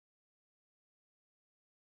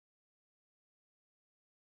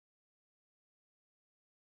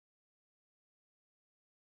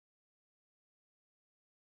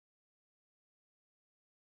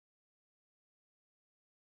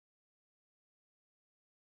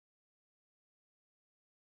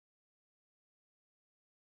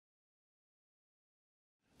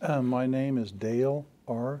My name is Dale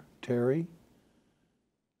R. Terry.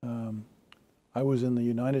 I was in the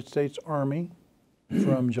United States Army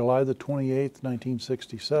from July the 28th,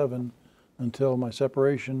 1967 until my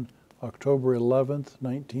separation October 11th,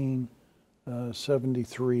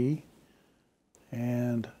 1973.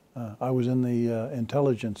 And I was in the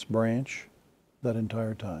intelligence branch that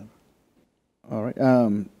entire time. All right.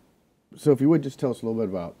 So if you would just tell us a little bit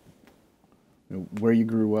about where you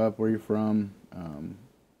grew up, where you're from,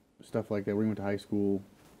 stuff like that, where you went to high school.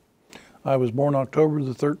 I was born October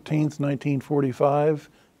the 13th, 1945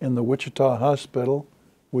 in the Wichita Hospital,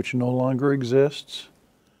 which no longer exists.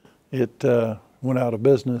 It went out of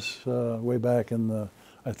business way back in the,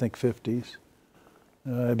 I think, 50s.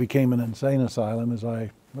 It became an insane asylum, as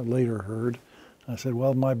I later heard. I said,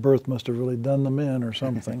 well, my birth must have really done them in or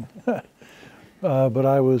something. But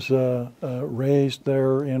I was raised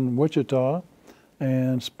there in Wichita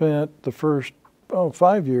and spent the first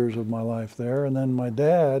 5 years of my life there. And then my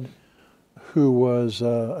dad, who was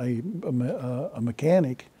a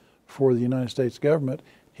mechanic for the United States government,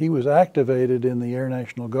 he was activated in the Air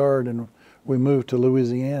National Guard, and we moved to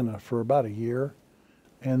Louisiana for about a year.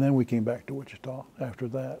 And then we came back to Wichita after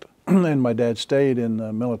that. And my dad stayed in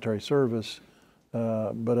military service,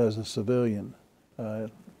 but as a civilian.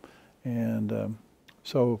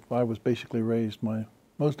 So I was basically raised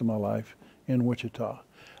most of my life in Wichita.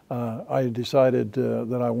 I decided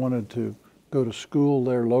that I wanted to go to school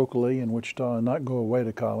there locally in Wichita and not go away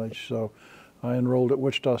to college. So I enrolled at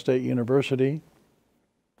Wichita State University.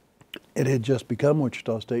 It had just become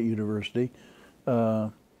Wichita State University,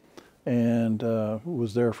 and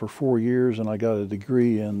was there for 4 years, and I got a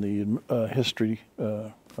degree in the history,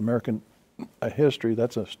 American history.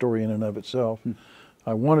 That's a story in and of itself.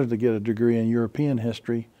 I wanted to get a degree in European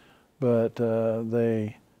history, but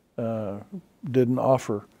they didn't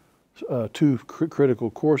offer two critical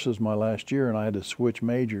courses my last year, and I had to switch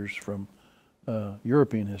majors from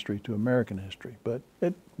European history to American history. But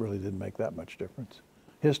it really didn't make that much difference.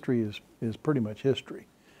 History is pretty much history.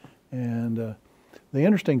 And the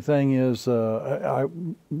interesting thing is,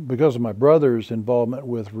 because of my brother's involvement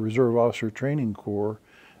with Reserve Officer Training Corps,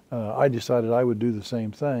 I decided I would do the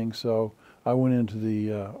same thing. So I went into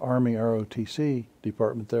the Army ROTC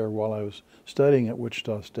department there while I was studying at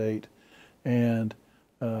Wichita State, and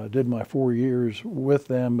did my 4 years with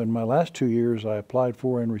them. And my last 2 years I applied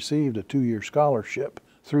for and received a 2-year scholarship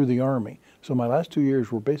through the Army. So my last 2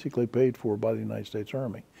 years were basically paid for by the United States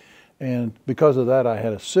Army. And because of that, I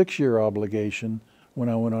had a 6-year obligation when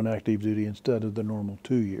I went on active duty instead of the normal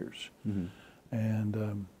 2 years. Mm-hmm.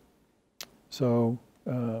 And so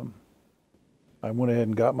I went ahead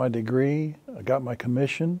and got my degree, I got my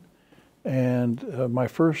commission, and my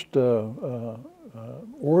first set of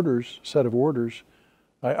orders,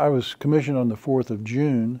 I was commissioned on the 4th of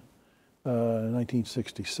June,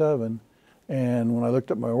 1967, and when I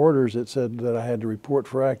looked at my orders, it said that I had to report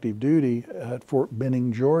for active duty at Fort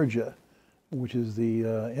Benning, Georgia, which is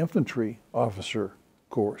the infantry officer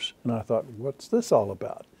course. And I thought, what's this all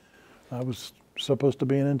about? I was supposed to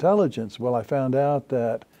be in intelligence. Well, I found out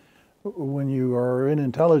that when you are in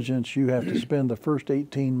intelligence, you have to spend the first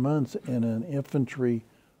 18 months in an infantry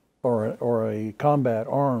or a combat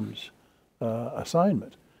arms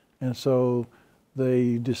assignment. And so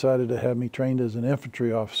they decided to have me trained as an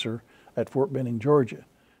infantry officer at Fort Benning, Georgia.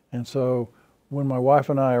 And so when my wife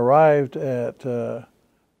and I arrived at the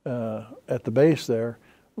base there,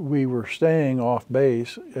 we were staying off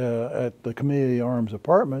base at the Community Arms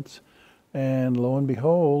Apartments, and lo and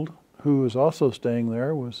behold, who was also staying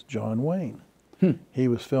there was John Wayne. He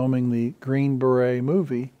was filming the Green Beret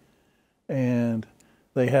movie, and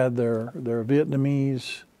they had their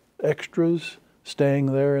Vietnamese extras staying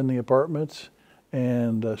there in the apartments,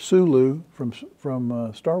 and Sulu from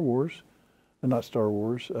Star Wars, not Star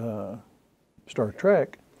Wars, Star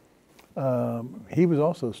Trek, he was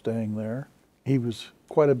also staying there. He was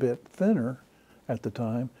quite a bit thinner at the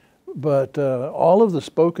time, but all of the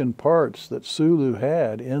spoken parts that Sulu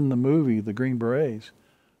had in the movie, The Green Berets,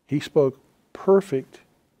 he spoke perfect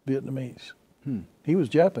Vietnamese. He was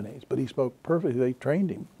Japanese, but he spoke perfect. They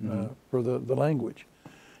trained him for the language.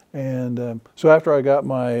 And so after I got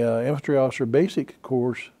my infantry officer basic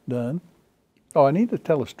course done, I need to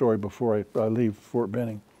tell a story before I leave Fort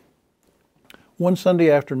Benning. One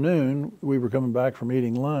Sunday afternoon, we were coming back from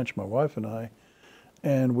eating lunch, my wife and I,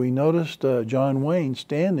 and we noticed John Wayne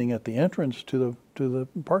standing at the entrance to the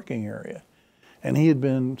parking area. And he had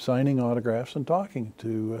been signing autographs and talking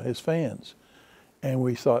to his fans. And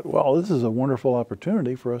we thought, well, this is a wonderful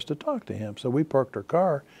opportunity for us to talk to him. So we parked our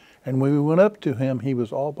car, and when we went up to him, he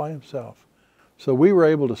was all by himself. So we were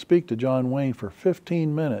able to speak to John Wayne for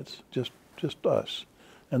 15 minutes, just us.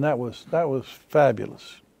 And that was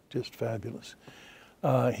fabulous, just fabulous.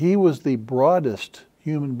 He was the broadest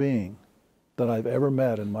human being that I've ever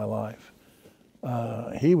met in my life.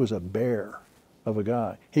 He was a bear of a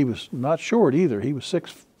guy. He was not short either. He was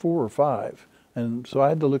 6'4" or 5", and so I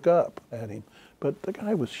had to look up at him. But the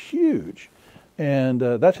guy was huge, and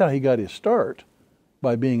that's how he got his start,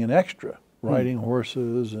 by being an extra, riding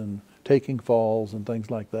horses and taking falls and things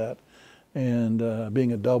like that, and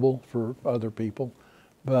being a double for other people.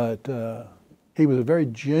 But he was a very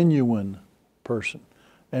genuine person,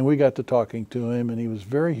 and we got to talking to him, and he was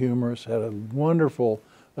very humorous, had a wonderful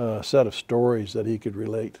set of stories that he could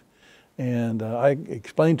relate. And I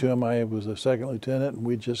explained to him I was a second lieutenant, and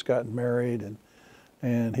we'd just gotten married,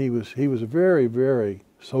 and he was a very, very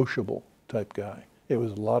sociable type guy. It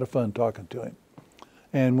was a lot of fun talking to him.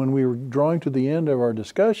 And when we were drawing to the end of our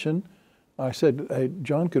discussion, I said, "Hey,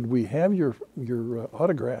 John, could we have your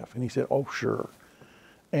autograph?" And he said, "Oh, sure."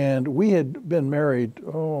 And we had been married,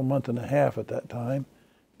 a month and a half at that time,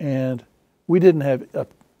 and we didn't have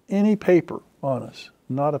any paper on us,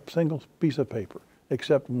 not a single piece of paper,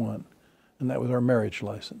 except one, and that was our marriage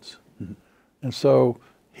license. Mm-hmm. And so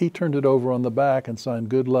he turned it over on the back and signed,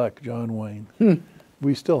 "Good luck, John Wayne."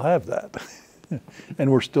 We still have that,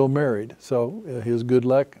 and we're still married, so his good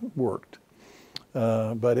luck worked.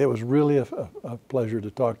 But it was really a pleasure to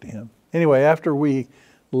talk to him. Anyway, after we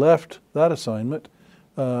left that assignment,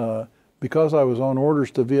 because I was on orders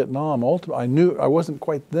to Vietnam, I knew I wasn't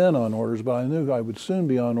quite then on orders, but I knew I would soon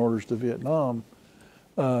be on orders to Vietnam.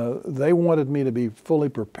 They wanted me to be fully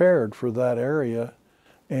prepared for that area,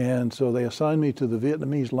 and so they assigned me to the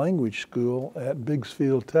Vietnamese language school at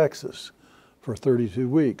Biggsfield, Texas, for 32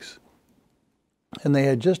 weeks. And they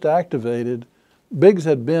had just activated, Biggs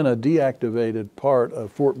had been a deactivated part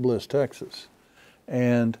of Fort Bliss, Texas.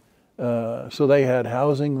 And so they had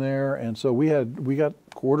housing there, and so we got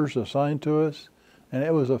quarters assigned to us, and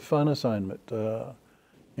it was a fun assignment. So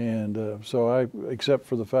I, except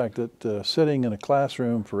for the fact that sitting in a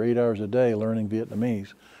classroom for 8 hours a day learning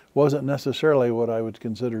Vietnamese wasn't necessarily what I would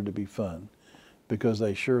consider to be fun, because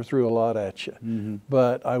they sure threw a lot at you. Mm-hmm.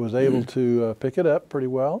 But I was able to pick it up pretty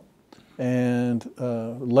well. And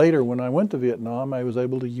later, when I went to Vietnam, I was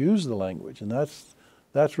able to use the language, and that's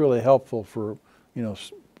really helpful for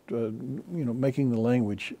making the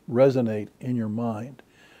language resonate in your mind.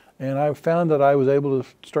 And I found that I was able to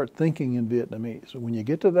start thinking in Vietnamese. So when you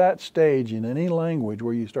get to that stage in any language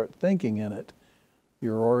where you start thinking in it,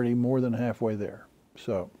 you're already more than halfway there.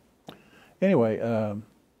 So anyway,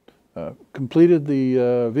 completed the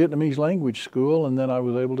Vietnamese language school, and then I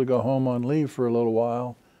was able to go home on leave for a little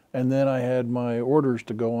while. And then I had my orders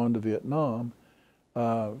to go on to Vietnam.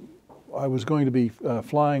 I was going to be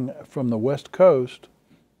flying from the West Coast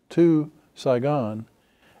to Saigon,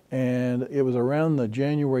 and it was around the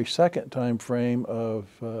January 2nd time frame of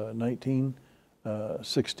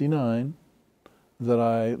 1969 that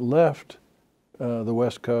I left the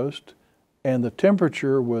West Coast, and the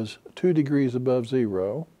temperature was 2 degrees above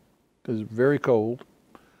zero, because it's very cold.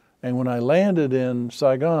 And when I landed in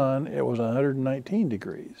Saigon, it was 119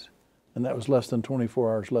 degrees, and that was less than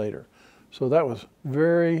 24 hours later. So that was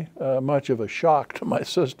very much of a shock to my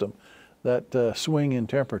system, that swing in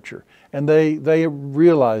temperature. And they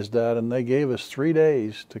realized that, and they gave us 3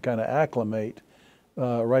 days to kind of acclimate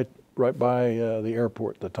right by the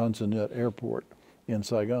airport, the Tan Son Nhut Airport in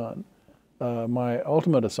Saigon. My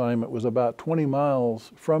ultimate assignment was about 20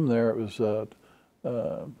 miles from there. It was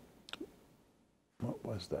what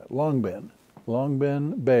was that? Long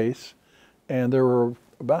Binh base, and there were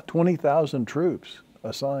about 20,000 troops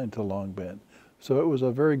assigned to Long Binh. So it was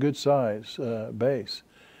a very good size base.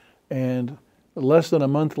 And less than a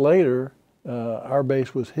month later, our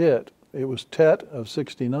base was hit. It was Tet of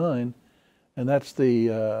 '69, and that's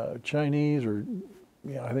the Chinese, or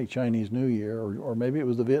I think Chinese New Year, or maybe it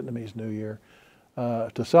was the Vietnamese New Year.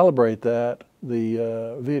 To celebrate that,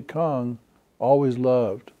 the Viet Cong always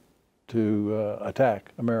loved to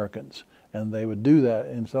attack Americans, and they would do that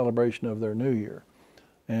in celebration of their New Year.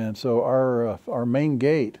 And so our main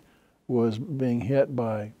gate was being hit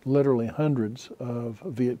by literally hundreds of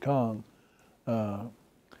Viet Cong,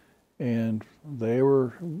 and they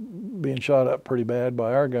were being shot up pretty bad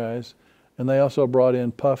by our guys. And they also brought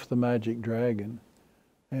in Puff the Magic Dragon,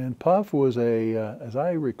 and Puff was as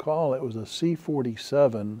I recall, it was a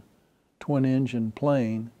C-47 twin-engine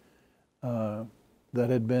plane that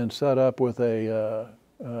had been set up with a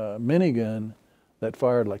minigun that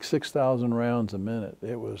fired like 6,000 rounds a minute.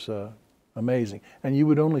 It was amazing. And you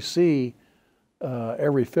would only see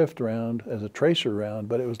every fifth round as a tracer round,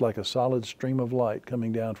 but it was like a solid stream of light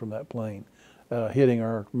coming down from that plane, hitting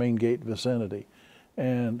our main gate vicinity.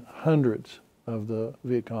 And hundreds of the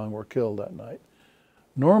Viet Cong were killed that night.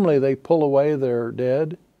 Normally they pull away their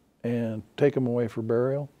dead and take them away for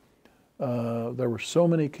burial. There were so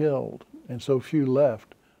many killed and so few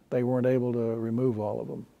left, they weren't able to remove all of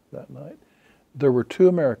them that night. There were 2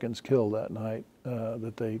 Americans killed that night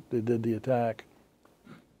that they did the attack,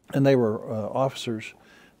 and they were officers.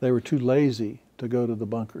 They were too lazy to go to the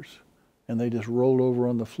bunkers, and they just rolled over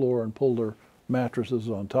on the floor and pulled their mattresses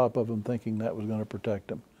on top of them, thinking that was going to protect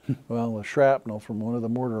them. Well, the shrapnel from one of the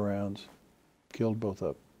mortar rounds killed both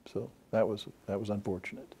of them, so that was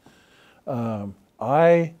unfortunate.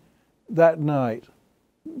 That night,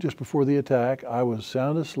 just before the attack, I was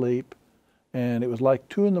sound asleep, and it was like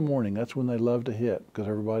 2 in the morning. That's when they love to hit, because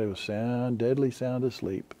everybody was deadly sound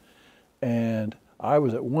asleep. And I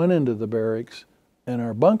was at one end of the barracks, and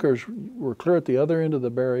our bunkers were clear at the other end of the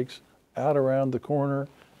barracks, out around the corner,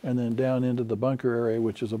 and then down into the bunker area,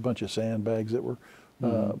 which is a bunch of sandbags that were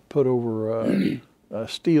put over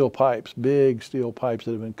steel pipes, big steel pipes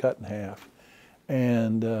that had been cut in half.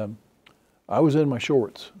 And I was in my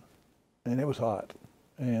shorts, and it was hot,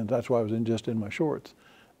 and that's why I was just in my shorts.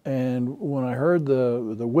 And when I heard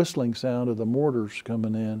the whistling sound of the mortars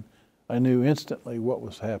coming in, I knew instantly what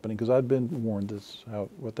was happening, because I'd been warned this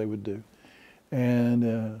what they would do.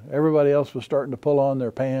 And everybody else was starting to pull on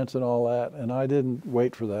their pants and all that, and I didn't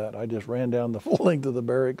wait for that. I just ran down the full length of the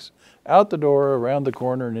barracks, out the door, around the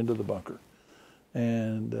corner, and into the bunker.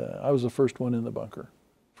 And I was the first one in the bunker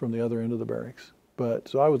from the other end of the barracks.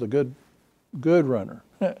 So I was a good runner.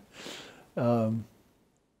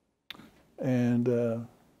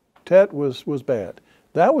 Tet was bad.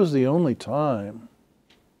 That was the only time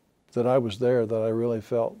that I was there that I really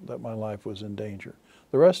felt that my life was in danger.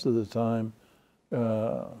 The rest of the time,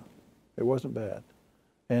 it wasn't bad.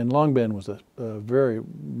 And Long Binh was a very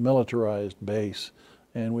militarized base,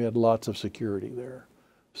 and we had lots of security there.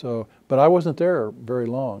 But I wasn't there very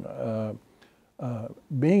long.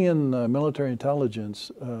 Being in military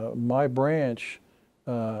intelligence, my branch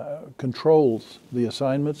controls the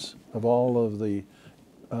assignments of all of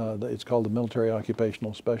it's called the military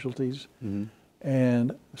occupational specialties. Mm-hmm.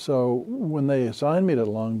 And so when they assigned me to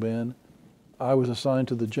Long Binh, I was assigned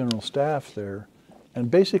to the general staff there. And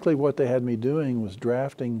basically what they had me doing was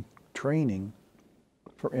drafting training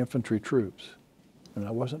for infantry troops. And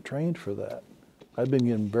I wasn't trained for that. I'd been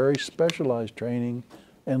given very specialized training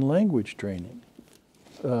and language training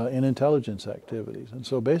in intelligence activities. And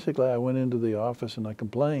so basically I went into the office and I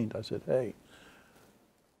complained. I said, hey,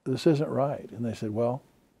 this isn't right. And they said, well,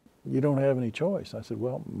 you don't have any choice. I said,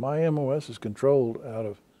 well, my MOS is controlled out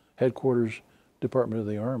of Headquarters Department of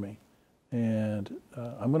the Army, and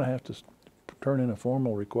I'm going to have to turn in a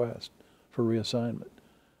formal request for reassignment.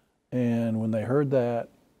 And when they heard that,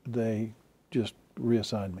 they just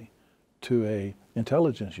reassigned me to a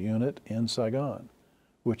intelligence unit in Saigon,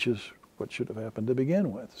 which is what should have happened to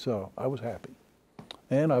begin with. So I was happy.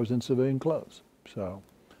 And I was in civilian clothes. So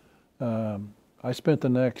I spent the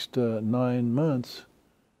next 9 months,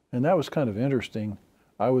 and that was kind of interesting.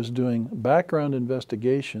 I was doing background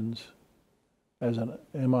investigations as an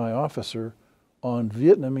MI officer on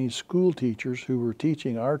Vietnamese school teachers who were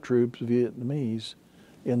teaching our troops Vietnamese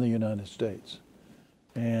in the United States.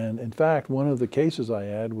 And in fact, one of the cases I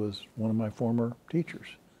had was one of my former teachers,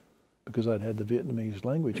 because I'd had the Vietnamese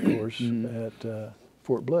language course at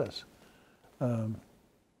Fort Bliss.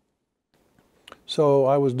 So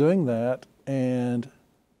I was doing that, and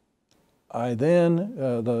I then,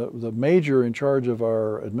 the major in charge of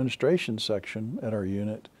our administration section at our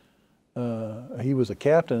unit, he was a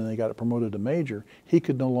captain and he got promoted to major. He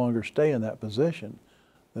could no longer stay in that position.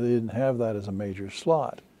 They didn't have that as a major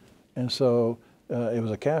slot. And so it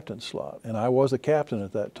was a captain slot. And I was a captain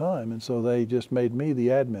at that time, and so they just made me the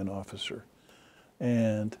admin officer.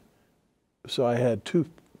 And so I had two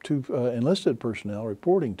enlisted personnel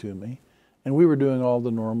reporting to me, and we were doing all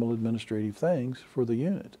the normal administrative things for the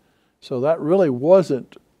unit. So that really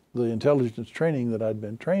wasn't the intelligence training that I'd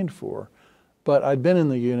been trained for, but I'd been in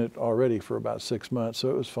the unit already for about 6 months, so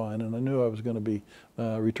it was fine, and I knew I was going to be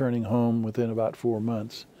returning home within about 4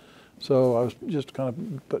 months. So I was just kind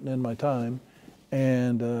of putting in my time,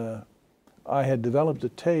 and I had developed a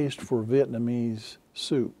taste for Vietnamese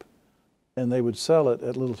soup, and they would sell it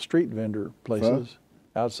at little street vendor places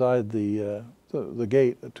outside the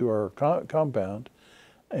gate to our compound.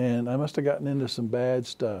 And I must have gotten into some bad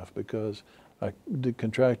stuff, because I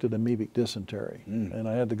contracted amoebic dysentery, and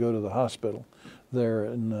I had to go to the hospital there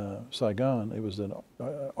in Saigon. It was an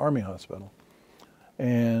Army hospital.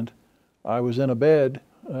 And I was in a bed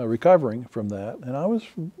recovering from that, and I was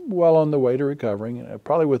well on the way to recovering.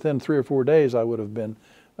 Probably within 3 or 4 days, I would have been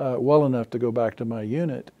well enough to go back to my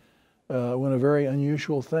unit when a very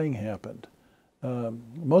unusual thing happened.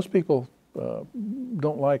 Most people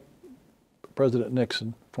don't like President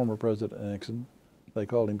Nixon, former President Nixon. They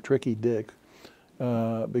called him Tricky Dick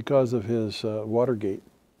because of his Watergate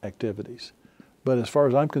activities. But as far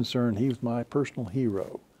as I'm concerned, he was my personal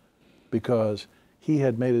hero because he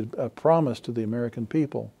had made a promise to the American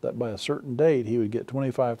people that by a certain date he would get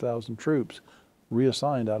 25,000 troops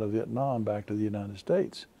reassigned out of Vietnam back to the United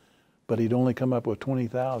States. But he'd only come up with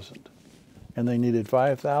 20,000. And they needed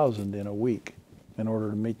 5,000 in a week in order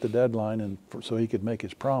to meet the deadline and so he could make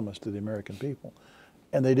his promise to the American people.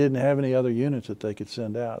 And they didn't have any other units that they could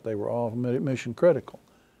send out. They were all mission critical.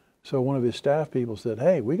 So one of his staff people said,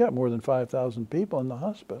 hey, we got more than 5,000 people in the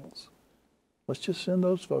hospitals. Let's just send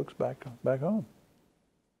those folks back home.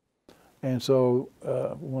 And so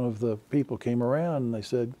one of the people came around and they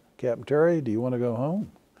said, Captain Terry, do you want to go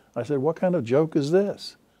home? I said, what kind of joke is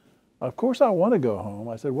this? Of course I want to go home.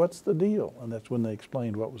 I said, what's the deal? And that's when they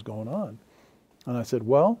explained what was going on. And I said,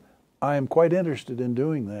 well, I am quite interested in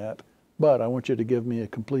doing that, but I want you to give me a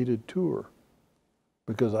completed tour.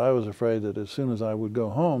 Because I was afraid that as soon as I would go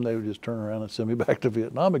home, they would just turn around and send me back to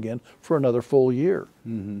Vietnam again for another full year.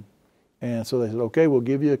 Mm-hmm. And so they said, okay, we'll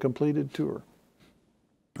give you a completed tour.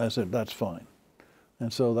 I said, that's fine.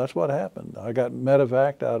 And so that's what happened. I got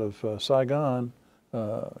medevaced out of Saigon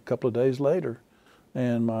a couple of days later,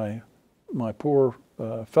 and my poor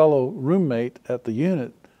fellow roommate at the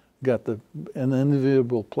unit got an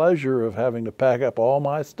enviable pleasure of having to pack up all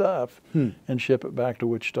my stuff and ship it back to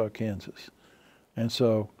Wichita, Kansas. And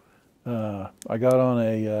so I got on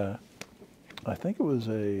I think it was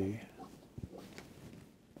a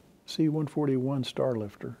C-141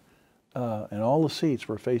 Starlifter, and all the seats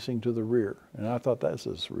were facing to the rear. And I thought, this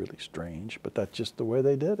is really strange, but that's just the way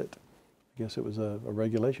they did it. I guess it was a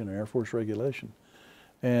regulation, an Air Force regulation.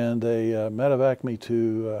 And they medevaced me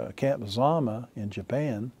to Camp Zama in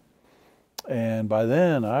Japan. And by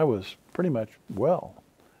then, I was pretty much well.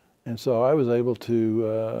 And so I was able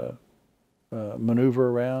to maneuver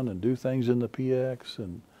around and do things in the PX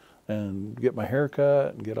and get my hair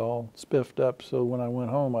cut and get all spiffed up so when I went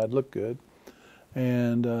home, I'd look good.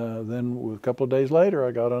 And then a couple of days later,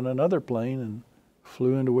 I got on another plane and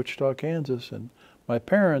flew into Wichita, Kansas. And my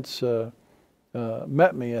parents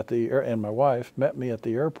met me at and my wife met me at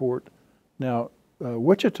the airport. Now,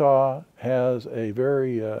 Wichita has a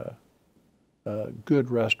very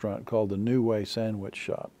good restaurant called the New Way Sandwich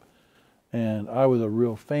Shop. And I was a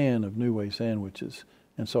real fan of New Way sandwiches.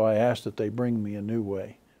 And so I asked that they bring me a New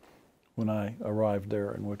Way when I arrived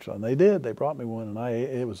there in Wichita. And they did. They brought me one, and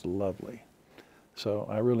it was lovely. So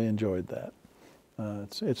I really enjoyed that.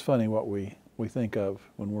 It's funny what we think of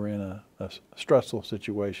when we're in a stressful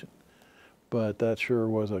situation. But that sure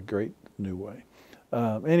was a great New Way.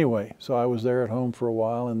 Anyway, so I was there at home for a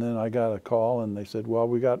while, and then I got a call, and they said, well,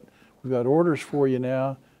 we've got orders for you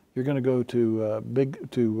now. You're going to go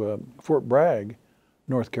to Fort Bragg,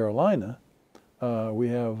 North Carolina. We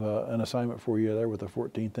have an assignment for you there with the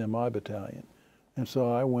 14th MI Battalion. And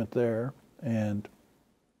so I went there, and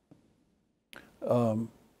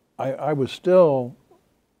I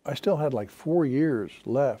still had like 4 years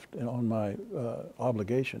left on my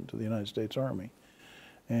obligation to the United States Army.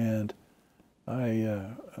 And I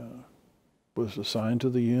was assigned to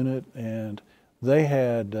the unit, and they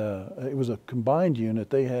had, it was a combined unit.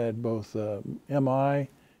 They had both MI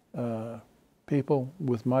people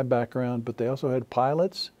with my background, but they also had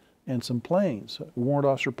pilots and some planes, warrant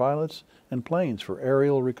officer pilots and planes for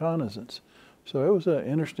aerial reconnaissance. So it was an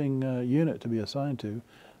interesting unit to be assigned to.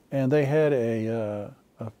 And they had a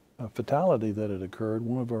fatality that had occurred.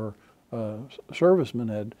 One of our servicemen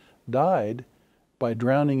had died by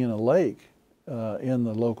drowning in a lake in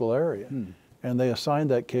the local area. And they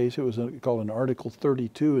assigned that case. It was called an Article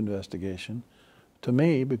 32 investigation to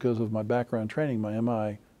me because of my background training, my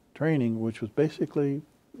MI training, which was basically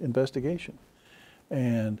investigation.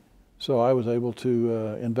 And so I was able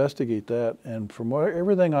to investigate that. And from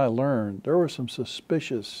everything I learned, there were some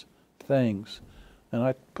suspicious things, and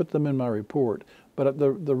I put them in my report. But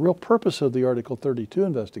the real purpose of the Article 32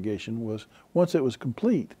 investigation was once it was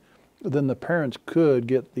complete, then the parents could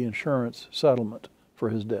get the insurance settlement for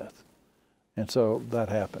his death. And so that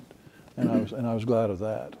happened, and I was glad of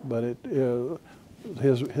that. But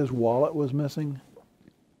his wallet was missing.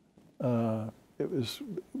 It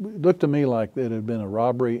looked to me like it had been a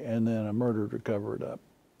robbery and then a murder to cover it up,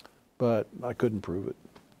 but I couldn't prove it.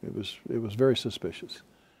 It was very suspicious,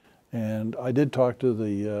 and I did talk to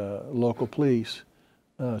the local police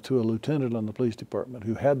to a lieutenant on the police department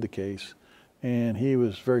who had the case, and he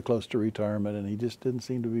was very close to retirement, and he just didn't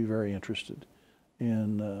seem to be very interested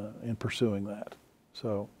in pursuing that.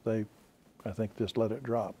 So they, I think, just let it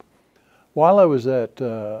drop. While I was at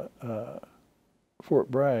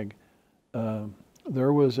Fort Bragg,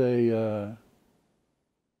 there was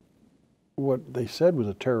what they said was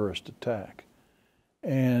a terrorist attack,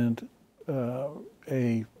 and I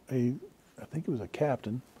think it was a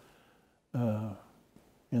captain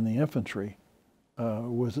in the infantry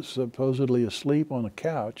was supposedly asleep on a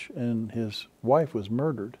couch, and his wife was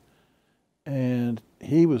murdered, and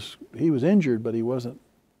he was injured, but he wasn't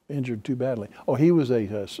injured too badly. Oh, he was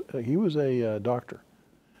a doctor,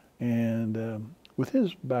 and with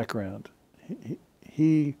his background,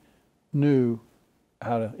 he knew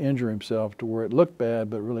how to injure himself to where it looked bad,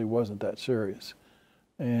 but really wasn't that serious.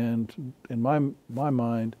 And in my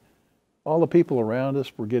mind, all the people around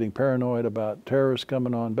us were getting paranoid about terrorists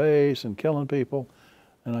coming on base and killing people.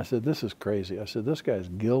 And I said, this is crazy. I said, this guy's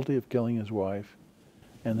guilty of killing his wife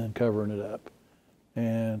and then covering it up.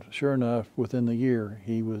 And sure enough, within the year,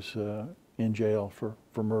 he was in jail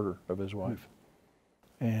for murder of his wife.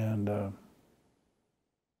 And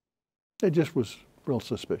it just was real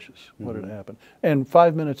suspicious what had happened. And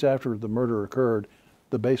 5 minutes after the murder occurred,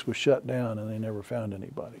 the base was shut down and they never found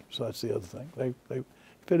anybody. So that's the other thing.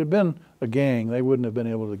 If it had been a gang, they wouldn't have been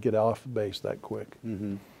able to get off the base that quick.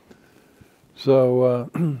 So,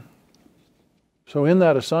 so in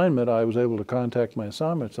that assignment, I was able to contact my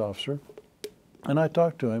assignments officer, and I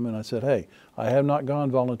talked to him and I said, hey, I have not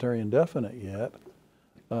gone voluntary indefinite yet.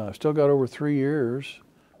 I've still got over 3 years.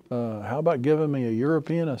 How about giving me a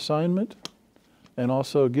European assignment and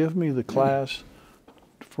also give me the class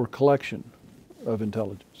for collection of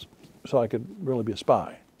intelligence so I could really be a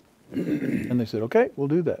spy? And they said, okay, we'll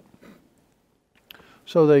do that.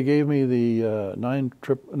 So they gave me the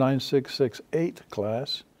 9668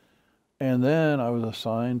 class, and then I was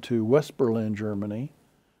assigned to West Berlin, Germany,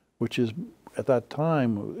 which is, at that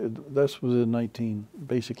time, this was in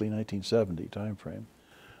basically 1970 time frame.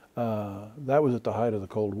 That was at the height of the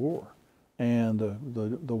Cold War, and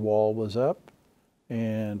the wall was up,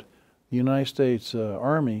 and the United States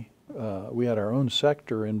Army, we had our own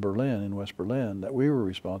sector in Berlin, in West Berlin, that we were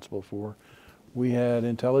responsible for. We had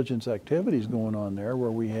intelligence activities going on there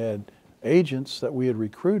where we had agents that we had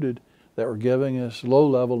recruited that were giving us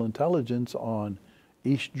low-level intelligence on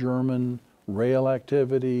East German rail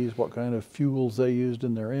activities, what kind of fuels they used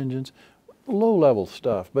in their engines, low-level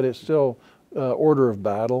stuff, but it's still order of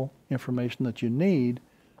battle information that you need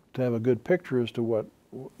to have a good picture as to what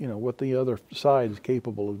the other side is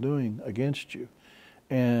capable of doing against you.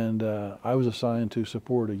 And I was assigned to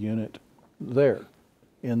support a unit there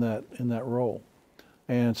in that role.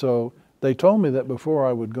 And so they told me that before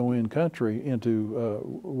I would go in country into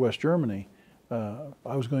West Germany, I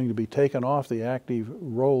was going to be taken off the active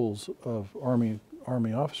roles of Army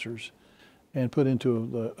officers and put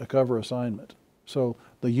into a cover assignment. So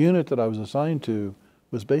the unit that I was assigned to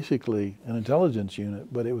was basically an intelligence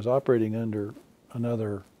unit, but it was operating under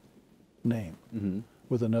another name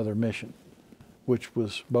with another mission, which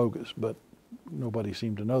was bogus, but nobody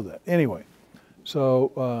seemed to know that. Anyway,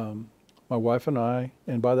 so my wife and I,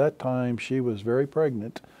 and by that time she was very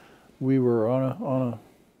pregnant, we were on a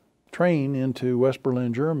train into West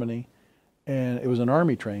Berlin, Germany, and it was an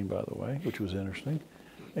Army train, by the way, which was interesting.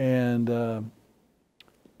 And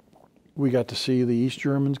we got to see the East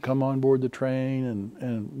Germans come on board the train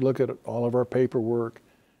and look at all of our paperwork,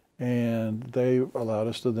 and they allowed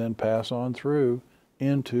us to then pass on through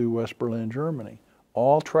into West Berlin, Germany.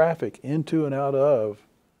 All traffic into and out of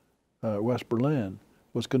West Berlin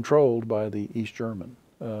was controlled by the East German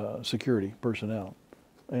security personnel,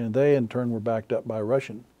 and they in turn were backed up by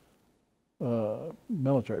Russian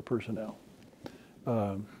military personnel.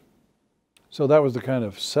 So that was the kind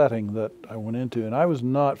of setting that I went into, and I was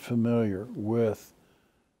not familiar with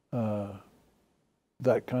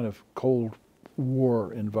that kind of Cold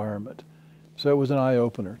War environment. So it was an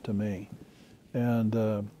eye-opener to me.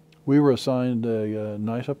 And we were assigned a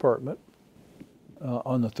nice apartment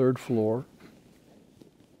on the 3rd floor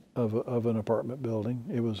of an apartment building.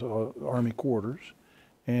 It was Army quarters,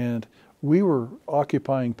 and we were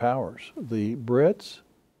occupying powers. The Brits,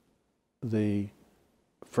 the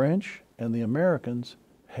French, and the Americans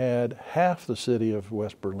had half the city of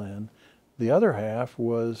West Berlin. The other half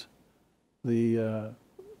was the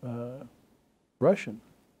Russian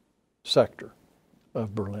sector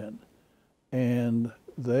of Berlin. And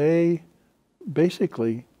they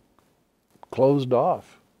basically closed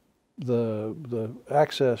off the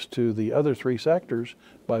access to the other 3 sectors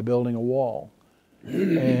by building a wall.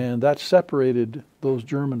 And that separated those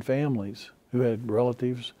German families who had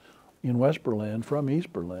relatives in West Berlin from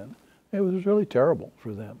East Berlin. It was really terrible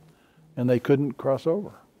for them. And they couldn't cross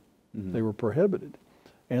over. Mm-hmm. They were prohibited.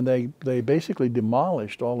 And they basically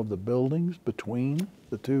demolished all of the buildings between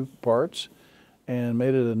the two parts and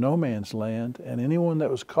made it a no man's land. And anyone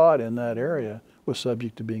that was caught in that area was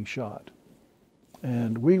subject to being shot.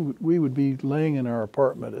 And we would be laying in our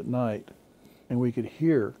apartment at night, and we could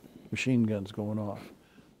hear machine guns going off.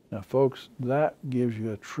 Now, folks, that gives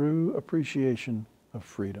you a true appreciation of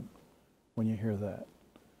freedom when you hear that.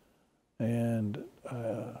 And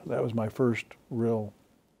that was my first real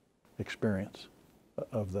experience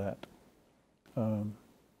of that.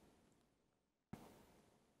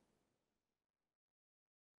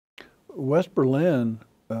 West Berlin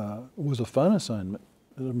was a fun assignment.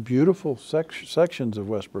 Beautiful sections of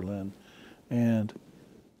West Berlin, and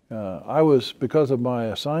I was, because of my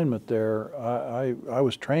assignment there, I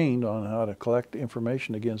was trained on how to collect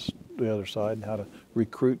information against the other side and how to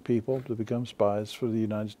recruit people to become spies for the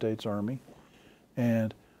United States Army.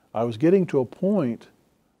 And I was getting to a point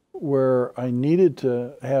where I needed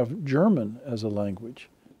to have German as a language,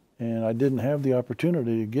 and I didn't have the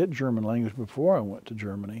opportunity to get German language before I went to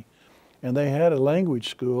Germany. And they had a language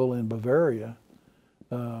school in Bavaria,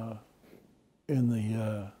 in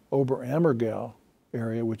the Oberammergau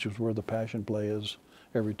area, which is where the Passion Play is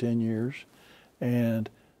every 10 years. And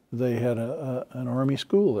they had an army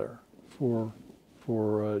school there for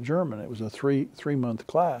German. It was a three-month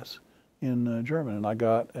class in German, and I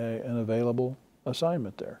got an available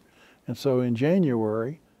assignment there. And so in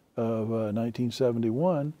January of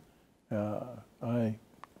 1971, I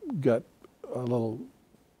got a little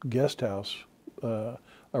guest house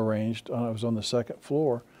arranged. I was on the second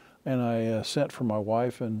floor, and I sent for my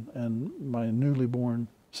wife and my newly born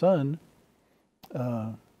son,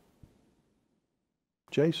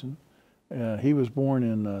 Jason. He was born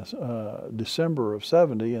in December of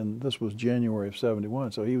 '70, and this was January of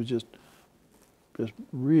 '71. So he was just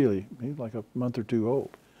really, he was like a month or two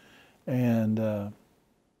old. And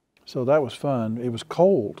so that was fun. It was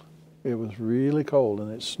cold. It was really cold,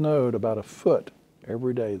 and it snowed about a foot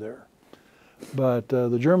every day there. But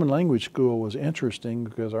the German language school was interesting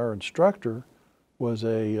because our instructor was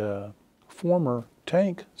a former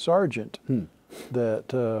tank sergeant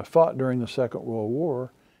that fought during the Second World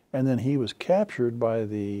War, and then he was captured by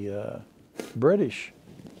the British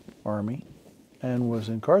Army and was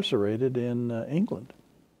incarcerated in England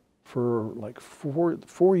for like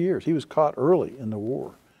four years. He was caught early in the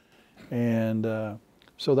war. And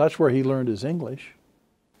so that's where he learned his English.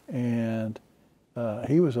 And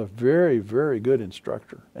he was a very, very good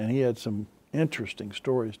instructor. And he had some interesting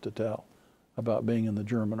stories to tell about being in the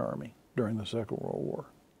German Army during the Second World War.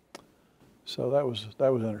 So that was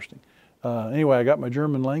interesting. Anyway, I got my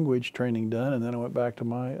German language training done, and then I went back to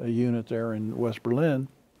my unit there in West Berlin.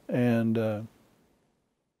 And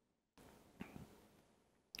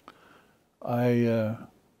I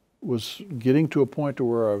was getting to a point to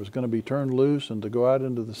where I was going to be turned loose and to go out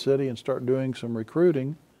into the city and start doing some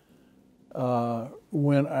recruiting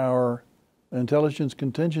when our Intelligence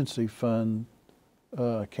Contingency Fund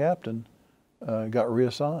captain got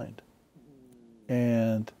reassigned.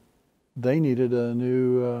 And they needed a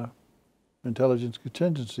new Intelligence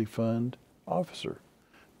Contingency Fund officer.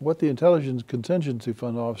 What the Intelligence Contingency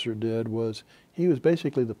Fund officer did was he was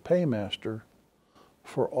basically the paymaster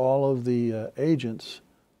for all of the agents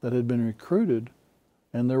that had been recruited,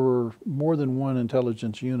 and there were more than one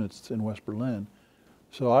intelligence units in West Berlin.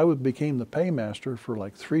 So I became the paymaster for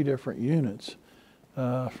like 3 different units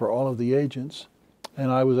for all of the agents,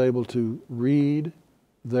 and I was able to read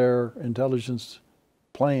their intelligence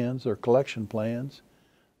plans, their collection plans,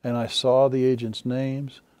 and I saw the agents'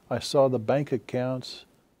 names. I saw the bank accounts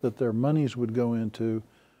that their monies would go into.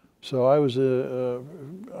 So I was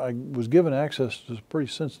given access to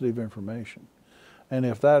pretty sensitive information. And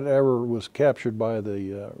if that ever was captured by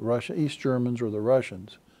the East Germans or the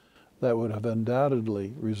Russians, that would have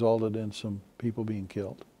undoubtedly resulted in some people being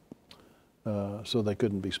killed. So they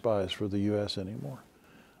couldn't be spies for the U.S. anymore.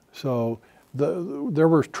 So there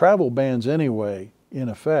were travel bans anyway, in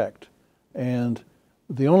effect. And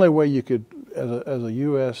the only way you could, as a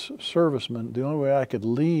U.S. serviceman, the only way I could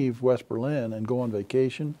leave West Berlin and go on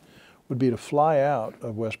vacation would be to fly out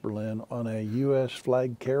of West Berlin on a U.S.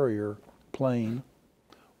 flag carrier plane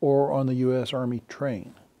or on the U.S. Army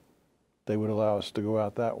train. They would allow us to go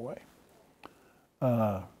out that way.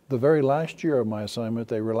 The very last year of my assignment,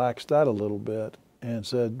 they relaxed that a little bit and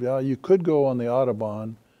said, well, you could go on the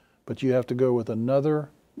Autobahn, but you have to go with another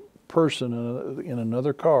person in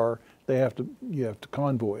another car. You have to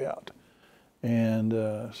convoy out. And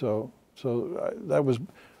that was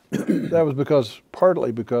that was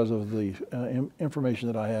partly because of the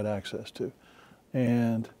information that I had access to.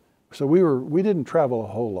 And so we didn't travel a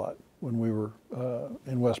whole lot when we were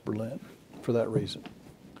in West Berlin for that reason.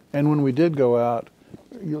 And when we did go out,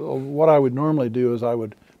 what I would normally do is I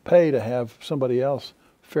would pay to have somebody else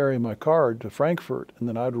ferry my car to Frankfurt, and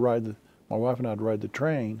then my wife and I'd ride the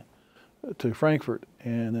train to Frankfurt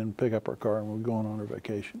and then pick up our car and we'd go on our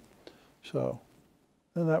vacation. So,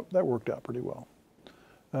 and that worked out pretty well.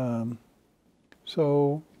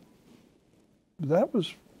 So that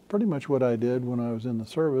was pretty much what I did when I was in the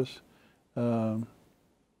service. It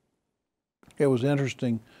was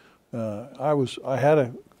interesting. I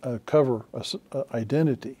had a cover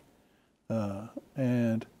identity,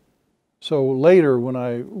 and so later when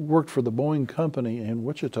I worked for the Boeing company in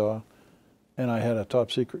Wichita, and I had a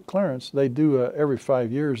top secret clearance, they do every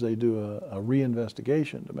 5 years they do a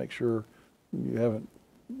reinvestigation to make sure you haven't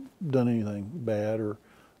done anything bad or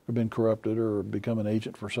been corrupted or become an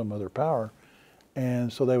agent for some other power.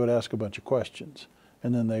 And so they would ask a bunch of questions,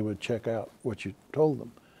 and then they would check out what you told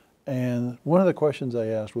them. And one of the questions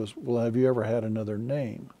they asked was, well, have you ever had another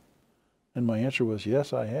name? And my answer was,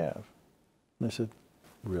 yes, I have. And they said,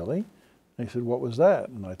 really? They said, what was that?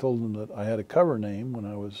 And I told them that I had a cover name when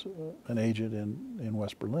I was an agent in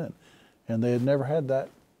West Berlin. And they had never had that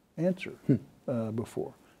answer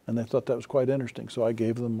before. And they thought that was quite interesting. So I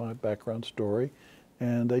gave them my background story,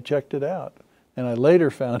 and they checked it out. And I later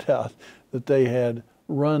found out that they had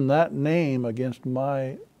run that name against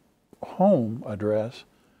my home address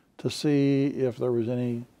to see if there was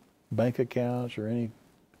any bank accounts or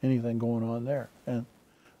anything going on there. And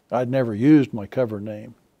I'd never used my cover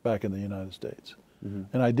name back in the United States. Mm-hmm.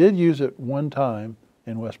 And I did use it one time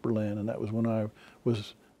in West Berlin, and that was when I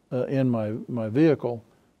was in my vehicle,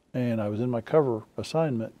 and I was in my cover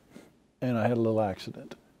assignment, and I had a little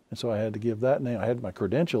accident. And so I had to give that name. I had my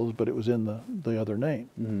credentials, but it was in the other name.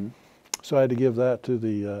 Mm-hmm. So I had to give that to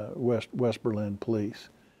the West Berlin police.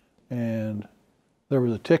 And there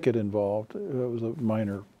was a ticket involved. It was a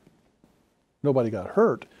minor, nobody got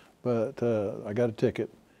hurt, but I got a ticket.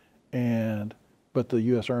 But the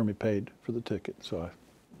U.S. Army paid for the ticket, so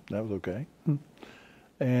that was okay.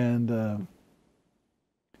 And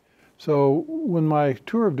so when my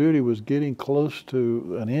tour of duty was getting close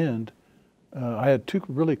to an end, I had two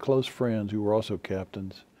really close friends who were also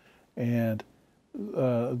captains, and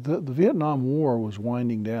the Vietnam War was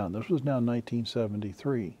winding down. This was now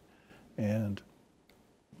 1973, and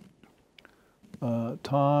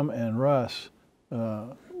Tom and Russ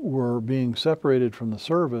were being separated from the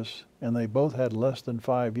service, and they both had less than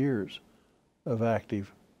 5 years of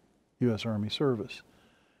active U.S. Army service.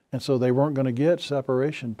 And so they weren't going to get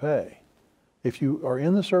separation pay. If you are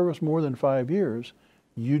in the service more than 5 years,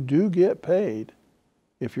 you do get paid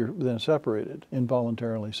if you're then separated,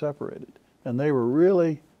 involuntarily separated. And they were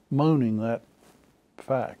really moaning that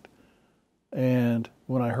fact. And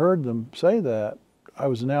when I heard them say that, I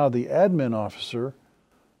was now the admin officer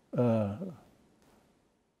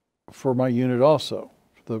for my unit also,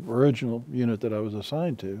 the original unit that I was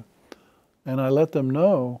assigned to. And I let them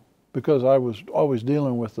know, because I was always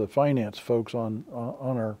dealing with the finance folks on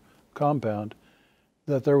our compound,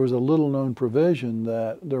 that there was a little known provision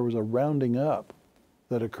that there was a rounding up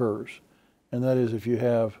that occurs. And that is if you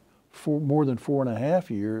have more than 4.5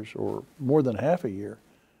 years or more than half a year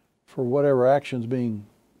for whatever action's being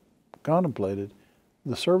contemplated,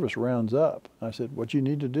 the service rounds up. I said, what you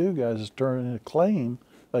need to do, guys, is turn in a claim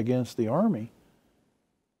against the Army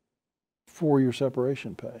for your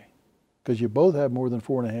separation pay, because you both have more than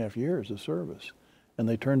 4.5 years of service. And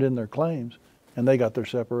they turned in their claims, and they got their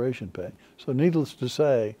separation pay. So needless to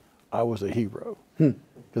say, I was a hero,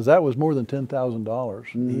 because that was more than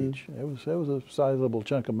 $10,000 each. It was a sizable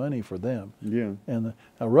chunk of money for them. Yeah. And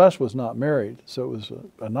Russ was not married, so it was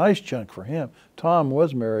a nice chunk for him. Tom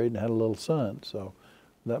was married and had a little son, so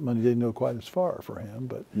that money didn't go quite as far for him.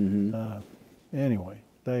 But anyway,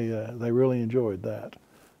 they really enjoyed that.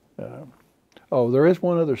 Oh, there is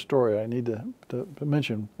one other story I need to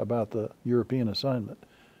mention about the European assignment.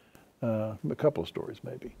 A couple of stories,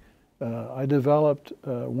 maybe. I developed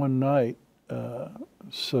one night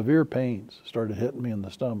severe pains started hitting me in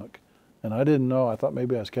the stomach, and I didn't know. I thought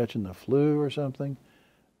maybe I was catching the flu or something,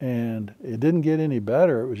 and it didn't get any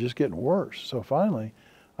better. It was just getting worse. So finally,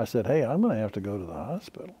 I said, "Hey, I'm going to have to go to the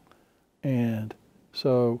hospital." And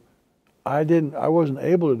so I wasn't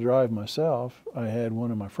able to drive myself. I had one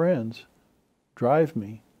of my friends drive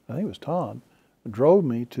me. I think it was Tom, drove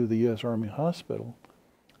me to the U.S. Army hospital,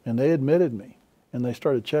 and they admitted me. And they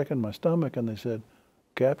started checking my stomach, and they said,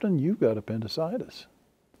 "Captain, you've got appendicitis."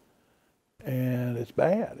 and it's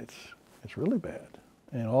bad. It's really bad.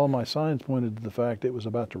 And all my signs pointed to the fact it was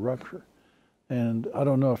about to rupture. And I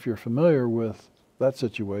don't know if you're familiar with that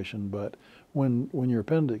situation, but when your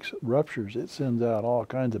appendix ruptures, it sends out all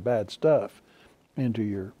kinds of bad stuff into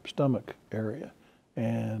your stomach area,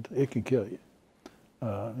 and it can kill you.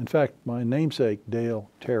 In fact, my namesake, Dale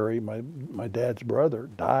Terry, my dad's brother,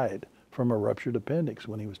 died from a ruptured appendix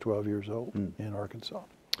when he was 12 years old in Arkansas.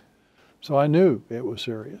 So I knew it was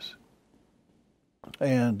serious.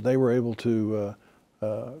 And they were able to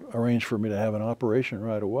arrange for me to have an operation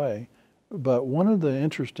right away. But one of the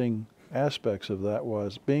interesting aspects of that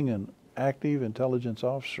was being an active intelligence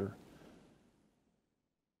officer.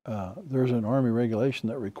 There's an Army regulation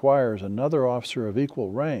that requires another officer of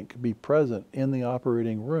equal rank be present in the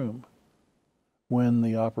operating room when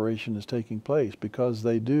the operation is taking place, because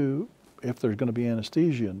they do, if there's going to be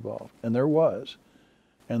anesthesia involved, and there was.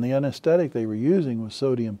 And the anesthetic they were using was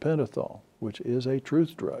sodium pentothal, which is a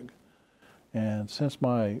truth drug. And since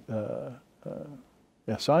my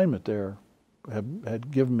assignment there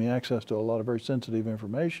had given me access to a lot of very sensitive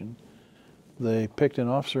information, they picked an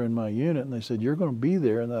officer in my unit and they said, "You're going to be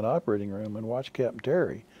there in that operating room and watch Captain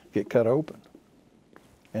Terry get cut open."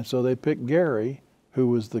 And so they picked Gary, who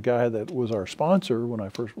was the guy that was our sponsor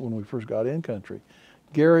when we first got in country.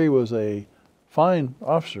 Gary was a fine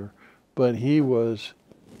officer, but he was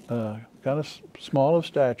kind of small of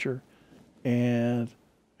stature, and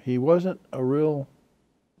he wasn't a real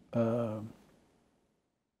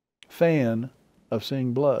fan of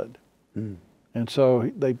seeing blood. And so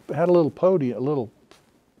they had a little podium, a little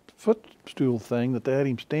footstool thing that they had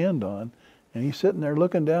him stand on, and he's sitting there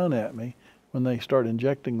looking down at me when they start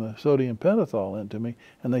injecting the sodium pentothal into me,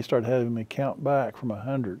 and they start having me count back from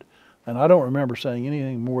 100. And I don't remember saying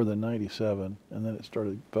anything more than 97, and then it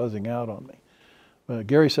started buzzing out on me. But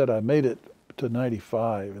Gary said I made it to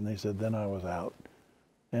 95, and they said then I was out.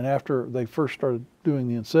 And after they first started doing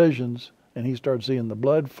the incisions, and he started seeing the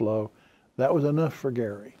blood flow, that was enough for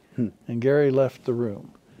Gary. And Gary left the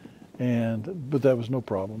room. But that was no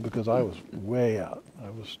problem, because I was way out. I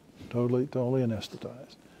was totally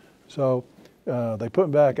anesthetized. So they put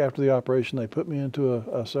me back after the operation. They put me into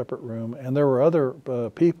a separate room, and there were other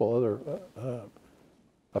people, other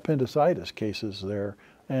appendicitis cases there,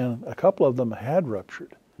 and a couple of them had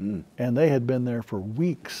ruptured, and they had been there for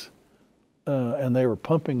weeks, and they were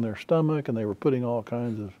pumping their stomach, and they were putting all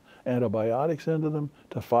kinds of antibiotics into them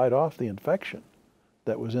to fight off the infection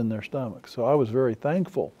that was in their stomach. So I was very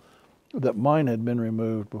thankful that mine had been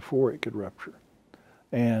removed before it could rupture.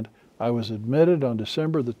 And I was admitted on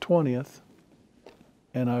December the 20th,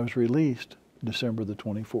 and I was released December the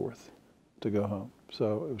 24th to go home.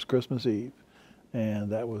 So it was Christmas Eve, and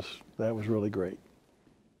that was really great.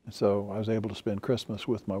 And so I was able to spend Christmas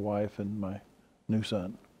with my wife and my new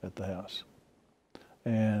son at the house.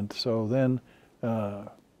 And so then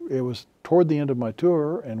it was toward the end of my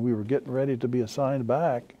tour, and we were getting ready to be assigned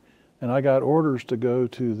back, and I got orders to go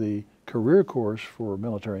to the career course for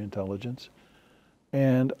military intelligence.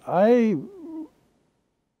 And I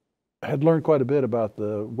had learned quite a bit about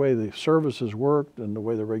the way the services worked and the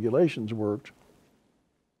way the regulations worked.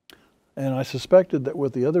 And I suspected that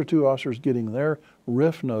with the other two officers getting their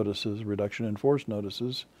RIF notices, reduction in force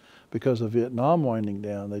notices, because of Vietnam winding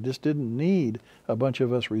down, they just didn't need a bunch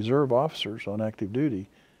of us reserve officers on active duty,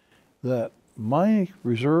 that my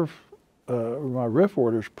my RIF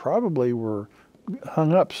orders probably were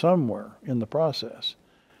hung up somewhere in the process.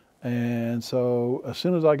 And so as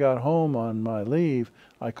soon as I got home on my leave,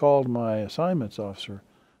 I called my assignments officer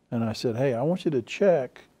and I said, "Hey, I want you to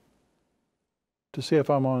check to see if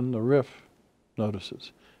I'm on the RIF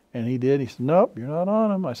notices." And he did. He said, "Nope, you're not on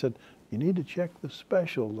them." I said, "You need to check the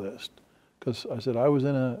special list." Because I said, I was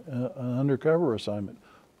in an undercover assignment.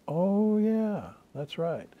 "Oh, yeah, that's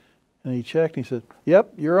right." And he checked and he said,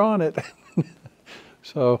 "Yep, you're on it."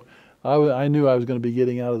 So I knew I was going to be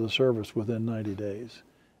getting out of the service within 90 days.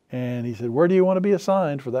 And he said, "Where do you want to be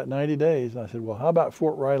assigned for that 90 days? And I said, "Well, how about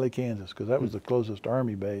Fort Riley, Kansas?" Because that was the closest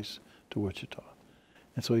Army base to Wichita.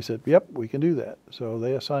 And so he said, "Yep, we can do that." So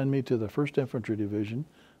they assigned me to the 1st Infantry Division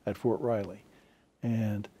at Fort Riley.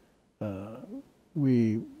 And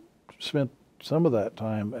we spent some of that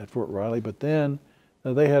time at Fort Riley, but then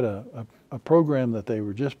they had a program that they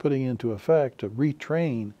were just putting into effect to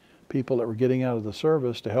retrain people that were getting out of the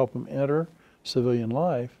service to help them enter civilian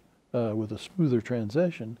life with a smoother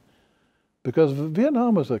transition. Because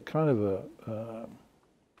Vietnam was a kind of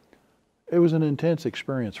it was an intense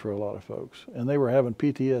experience for a lot of folks. And they were having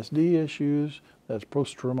PTSD issues, that's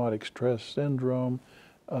post-traumatic stress syndrome.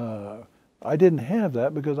 I didn't have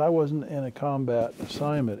that because I wasn't in a combat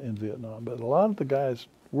assignment in Vietnam, but a lot of the guys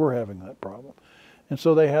were having that problem. And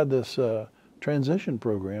so they had this transition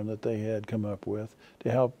program that they had come up with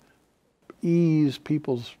to help ease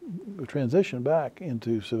people's transition back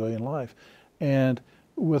into civilian life. And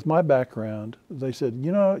with my background, they said,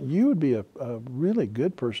 you know, you would be a really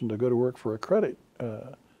good person to go to work for a credit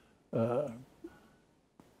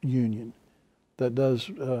union that does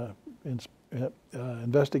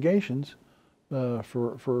investigations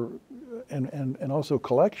and also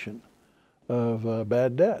collection of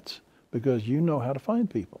bad debts, because you know how to find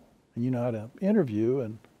people and you know how to interview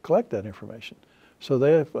and collect that information. So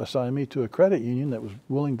they assigned me to a credit union that was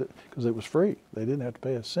willing to, because it was free. They didn't have to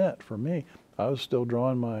pay a cent for me. I was still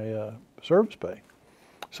drawing my service pay.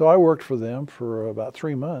 So I worked for them for about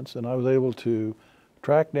 3 months, and I was able to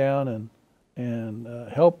track down and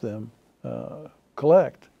help them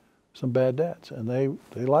collect some bad debts. And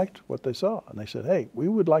they liked what they saw. And they said, hey, we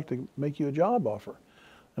would like to make you a job offer.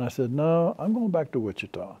 And I said, no, I'm going back to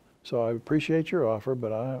Wichita. So I appreciate your offer,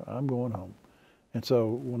 but I'm going home. And so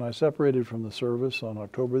when I separated from the service on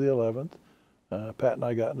October the 11th, Pat and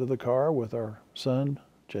I got into the car with our son,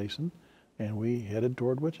 Jason, and we headed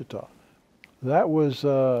toward Wichita. That was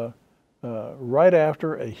right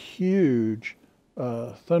after a huge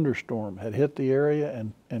thunderstorm had hit the area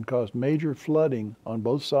and caused major flooding on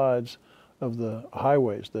both sides of the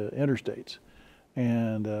highways, the interstates.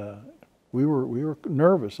 And we were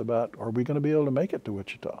nervous about, are we going to be able to make it to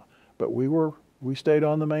Wichita? But we stayed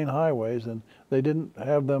on the main highways, and they didn't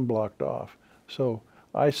have them blocked off. So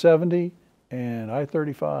I-70 and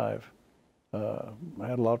I-35, I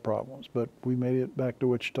had a lot of problems, but we made it back to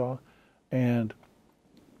Wichita. And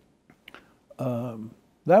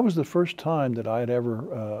that was the first time that I had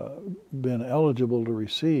ever been eligible to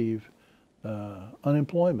receive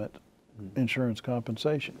unemployment insurance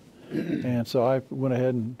compensation. And so I went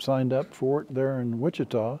ahead and signed up for it there in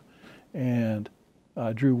Wichita, and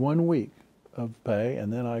I drew 1 week of pay,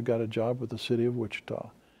 and then I got a job with the city of Wichita.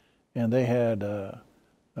 And they had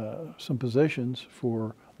some positions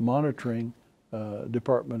for monitoring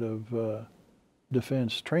Department of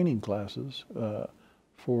Defense training classes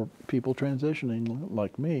for people transitioning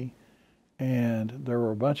like me. And there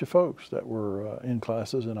were a bunch of folks that were in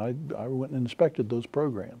classes, and I went and inspected those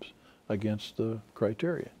programs against the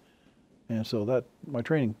criteria. And so that, my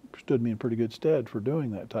training stood me in pretty good stead for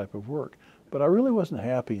doing that type of work. But I really wasn't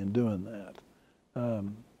happy in doing that.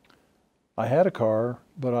 I had a car,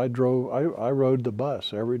 but I rode the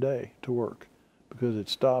bus every day to work because it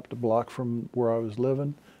stopped a block from where I was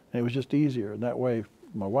living, and it was just easier. And that way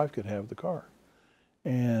my wife could have the car.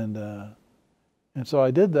 And so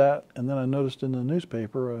I did that, and then I noticed in the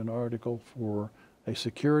newspaper an article for a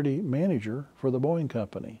security manager for the Boeing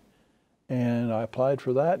company. And I applied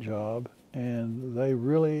for that job, and they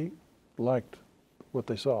really liked what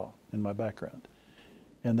they saw in my background.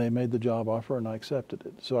 And they made the job offer, and I accepted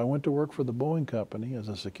it. So I went to work for the Boeing company as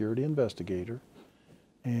a security investigator,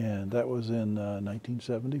 and that was in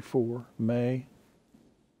 1974, May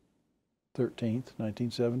 13th,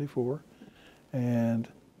 1974. And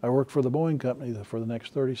I worked for the Boeing company for the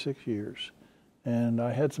next 36 years. And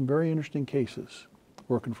I had some very interesting cases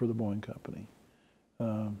working for the Boeing company.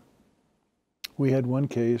 We had one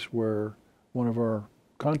case where one of our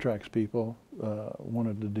contracts people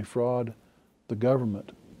wanted to defraud the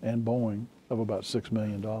government and Boeing of about $6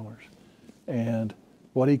 million. And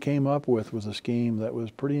what he came up with was a scheme that was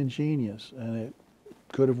pretty ingenious, and it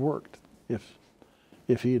could have worked if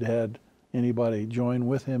he'd had anybody join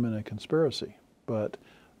with him in a conspiracy. But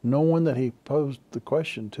no one that he posed the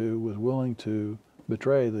question to was willing to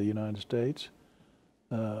betray the United States.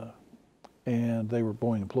 And they were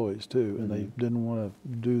Boeing employees too, and they didn't want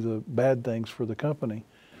to do the bad things for the company.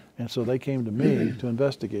 And so they came to me to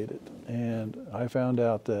investigate it. And I found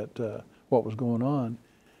out that what was going on,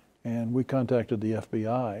 and we contacted the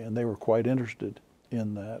FBI, and they were quite interested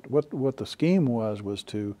in that. What the scheme was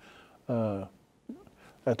to,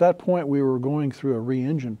 at that point we were going through a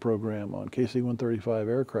re-engine program on KC-135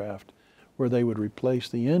 aircraft, where they would replace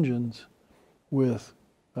the engines with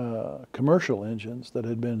commercial engines that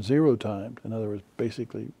had been zero-timed, in other words,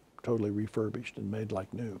 basically totally refurbished and made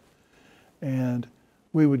like new. And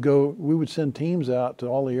we would send teams out to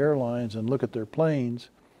all the airlines and look at their planes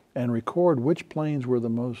and record which planes were the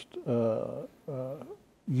most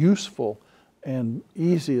useful and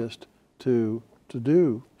easiest to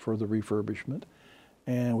do for the refurbishment.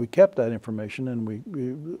 And we kept that information,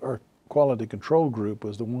 and our quality control group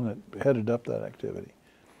was the one that headed up that activity.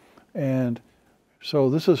 And so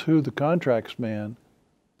this is who the contracts man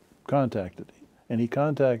contacted. And he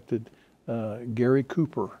contacted Gary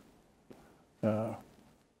Cooper, to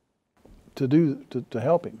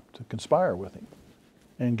help him, to conspire with him.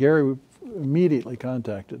 And Gary immediately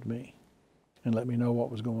contacted me and let me know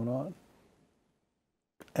what was going on.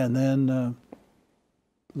 And then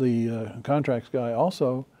the contracts guy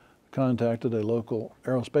also contacted a local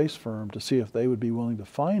aerospace firm to see if they would be willing to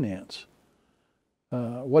finance.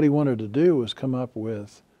 What he wanted to do was come up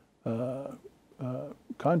with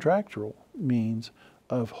contractual means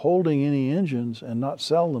of holding any engines and not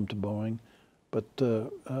sell them to Boeing, but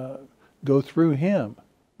go through him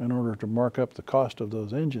in order to mark up the cost of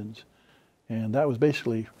those engines. And that was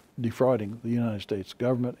basically defrauding the United States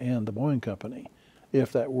government and the Boeing company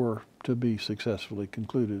if that were to be successfully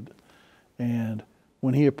concluded. And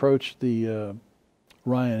when he approached the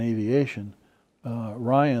Ryan Aviation,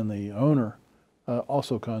 Ryan, the owner,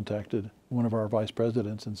 also contacted one of our vice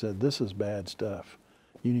presidents and said, this is bad stuff.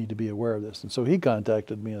 You need to be aware of this. And so he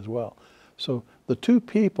contacted me as well. So the two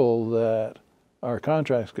people that our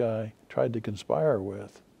contracts guy tried to conspire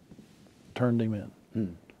with turned him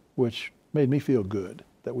in, which made me feel good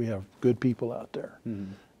that we have good people out there.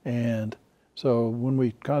 And so when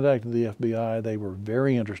we contacted the FBI, they were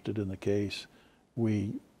very interested in the case.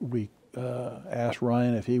 We asked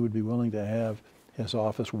Ryan if he would be willing to have his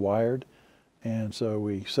office wired. And so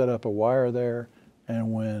we set up a wire there.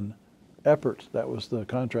 And when Eppert, that was the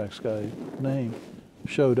contracts guy's name,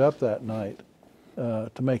 showed up that night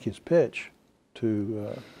to make his pitch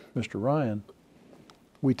to Mr. Ryan,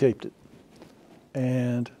 we taped it.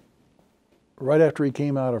 And right after he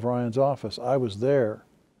came out of Ryan's office, I was there,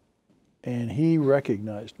 and he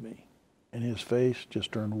recognized me, and his face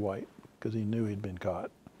just turned white because he knew he'd been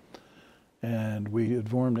caught. And we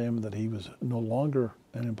informed him that he was no longer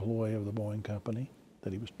an employee of the Boeing company,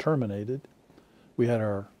 that he was terminated. We had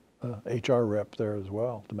our HR rep there as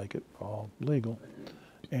well to make it all legal.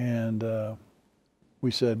 And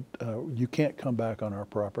we said, you can't come back on our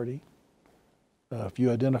property. If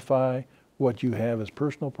you identify what you have as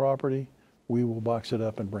personal property, we will box it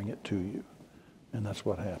up and bring it to you. And that's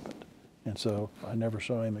what happened. And so I never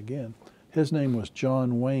saw him again. His name was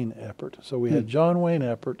John Wayne Eppert. So we had John Wayne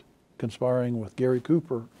Eppert conspiring with Gary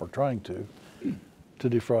Cooper, or trying to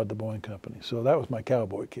defraud the Boeing company. So that was my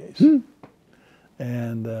cowboy case.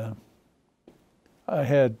 And I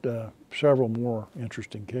had several more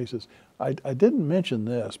interesting cases. I didn't mention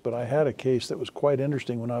this, but I had a case that was quite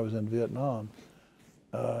interesting when I was in Vietnam.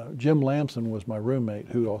 Jim Lamson was my roommate,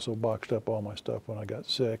 who also boxed up all my stuff when I got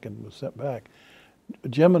sick and was sent back.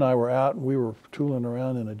 Jim and I were out, and we were tooling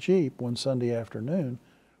around in a Jeep one Sunday afternoon,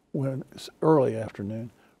 early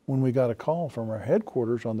afternoon, when we got a call from our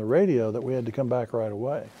headquarters on the radio that we had to come back right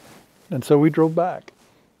away. And so we drove back.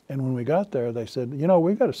 And when we got there, they said, you know,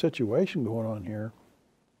 we've got a situation going on here.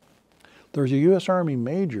 There's a U.S. Army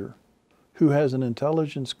major who has an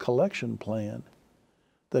intelligence collection plan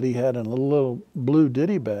that he had in a little blue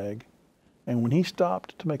ditty bag. And when he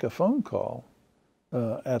stopped to make a phone call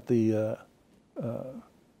at the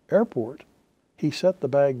airport, he set the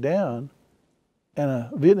bag down, and a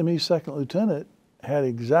Vietnamese second lieutenant had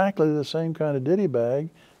exactly the same kind of ditty bag,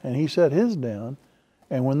 and he set his down.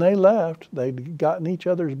 And when they left, they'd gotten each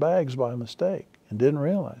other's bags by mistake and didn't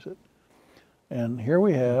realize it. And here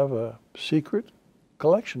we have a secret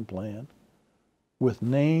collection plan with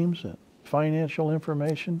names and financial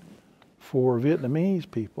information for Vietnamese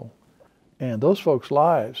people. And those folks'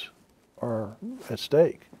 lives are at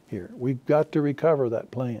stake here. We've got to recover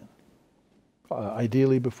that plan,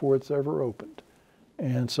 ideally before it's ever opened.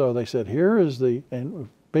 And so they said, here is and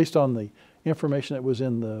based on the information that was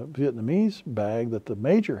in the Vietnamese bag that the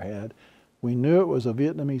major had, we knew it was a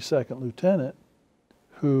Vietnamese second lieutenant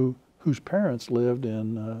whose parents lived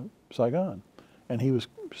in Saigon. And he was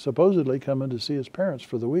supposedly coming to see his parents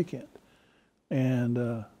for the weekend,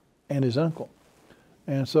 and his uncle.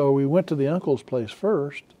 And so we went to the uncle's place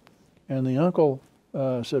first, and the uncle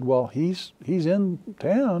said, well, he's in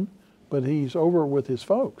town, but he's over with his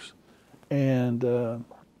folks. And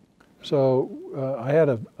so I had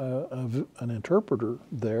an interpreter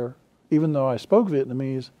there. Even though I spoke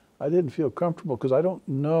Vietnamese, I didn't feel comfortable because I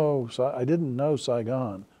didn't know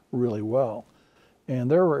Saigon really well. And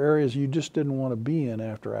there were areas you just didn't want to be in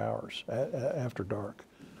after hours, after dark,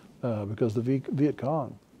 because the Viet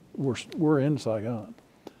Cong were in Saigon.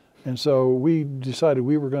 And so we decided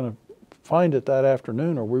we were going to find it that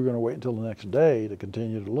afternoon, or we were going to wait until the next day to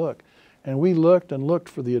continue to look. And we looked and looked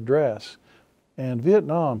for the address. And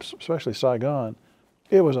Vietnam, especially Saigon,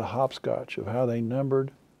 it was a hopscotch of how they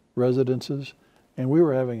numbered residences. And we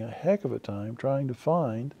were having a heck of a time trying to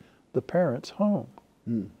find the parents' home.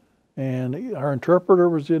 And our interpreter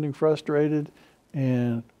was getting frustrated,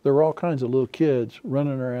 And there were all kinds of little kids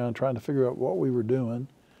running around trying to figure out what we were doing.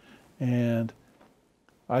 And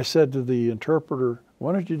I said to the interpreter,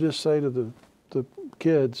 why don't you just say to the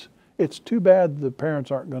kids, it's too bad the parents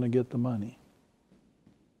aren't going to get the money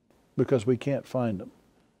because we can't find them.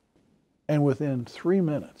 And within 3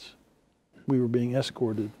 minutes, we were being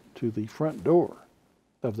escorted to the front door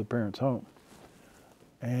of the parents' home.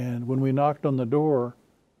 And when we knocked on the door,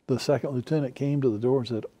 the second lieutenant came to the door and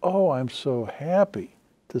said, oh, I'm so happy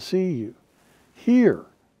to see you. Here.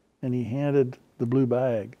 And he handed the blue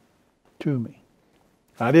bag to me.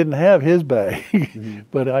 I didn't have his bag,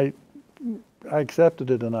 but I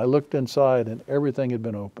accepted it, and I looked inside, and everything had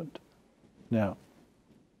been opened. Now,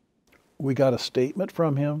 we got a statement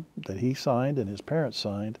from him that he signed and his parents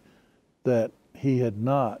signed that he had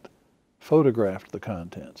not photographed the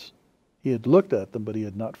contents. He had looked at them, but he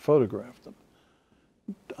had not photographed them.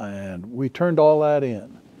 And we turned all that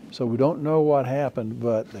in. So we don't know what happened,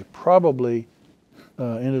 but they probably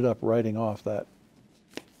ended up writing off that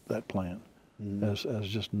plan as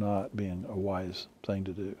just not being a wise thing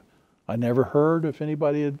to do. I never heard if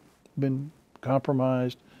anybody had been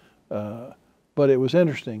compromised, but it was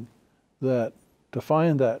interesting that to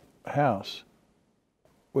find that house,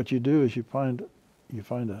 what you do is you find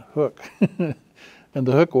a hook, and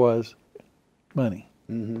the hook was money.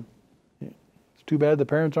 It's too bad the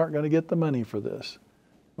parents aren't going to get the money for this.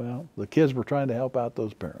 Well, the kids were trying to help out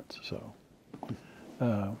those parents. So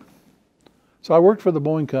I worked for the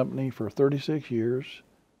Boeing Company for 36 years,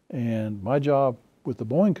 and my job with the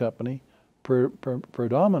Boeing Company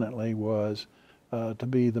predominantly was to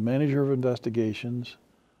be the manager of investigations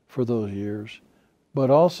for those years, but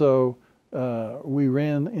also we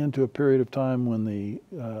ran into a period of time when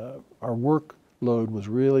our workload was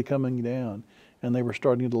really coming down, and they were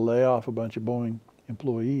starting to lay off a bunch of Boeing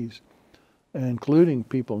employees, including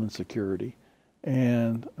people in security.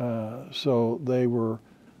 And so they were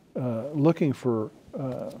looking for,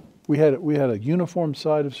 we had a uniform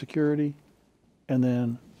side of security, and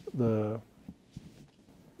then the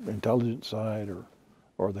intelligence side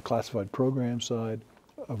or the classified program side,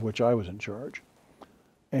 of which I was in charge.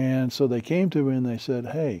 And so they came to me and they said,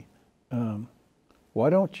 hey, why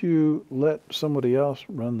don't you let somebody else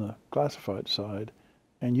run the classified side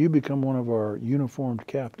and you become one of our uniformed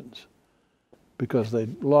captains? Because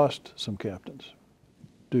they'd lost some captains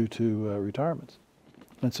due to retirements.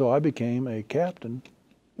 And so I became a captain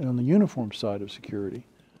on the uniform side of security,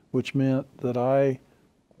 which meant that I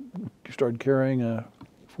started carrying a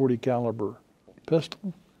 .40 caliber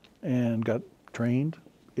pistol and got trained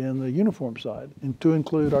in the uniform side, and to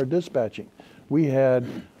include our dispatching. We had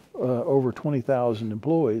over 20,000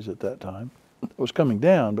 employees at that time. It was coming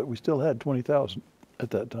down, but we still had 20,000 at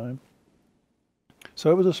that time.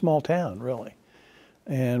 So it was a small town, really.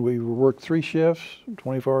 And we worked 3 shifts,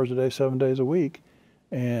 24 hours a day, 7 days a week.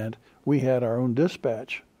 And we had our own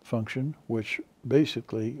dispatch function, which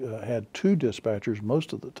basically had 2 dispatchers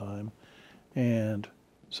most of the time. And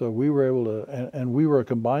so we were able to, and we were a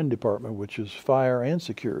combined department, which is fire and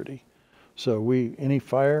security. So any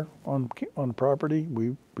fire on property,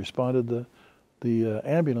 we responded the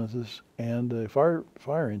ambulances and the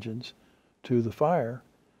fire engines to the fire,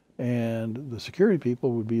 and the security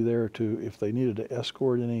people would be there to, if they needed to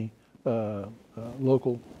escort any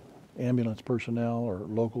local ambulance personnel or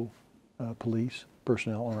local police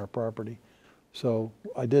personnel on our property. So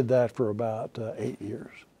I did that for about 8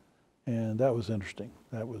 years. And that was interesting.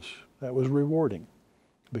 That was rewarding,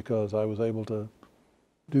 because I was able to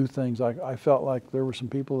do things. I felt like there were some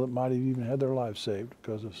people that might have even had their lives saved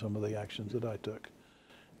because of some of the actions that I took.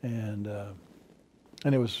 And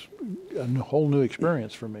it was a whole new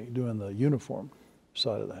experience for me doing the uniform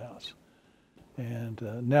side of the house. And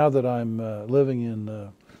now that I'm living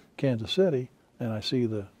in Kansas City, and I see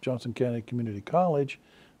the Johnson County Community College,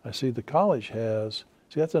 I see the college has,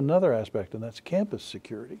 that's another aspect, and that's campus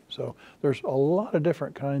security. So there's a lot of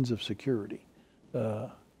different kinds of security.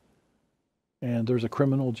 And there's a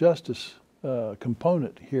criminal justice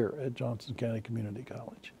component here at Johnson County Community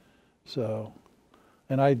College. So,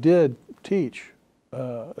 and I did teach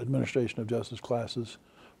administration of justice classes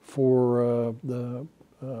for the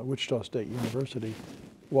Wichita State University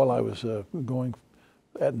while I was going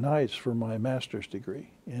at nights for my master's degree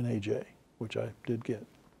in AJ, which I did get.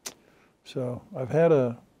 So I've had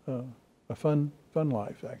a fun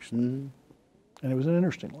life, actually. And it was an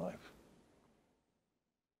interesting life.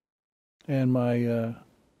 And my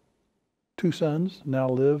 2 sons now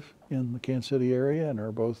live in the Kansas City area and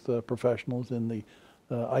are both professionals in the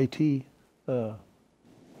IT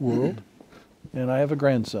world. And I have a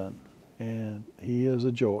grandson, and he is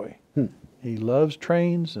a joy. he loves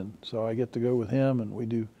trains, and so I get to go with him, and we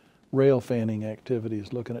do rail fanning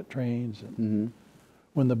activities, looking at trains. And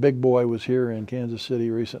when the big boy was here in Kansas City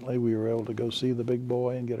recently, we were able to go see the big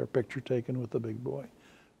boy and get our picture taken with the big boy.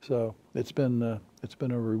 So it's been a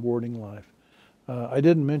rewarding life. I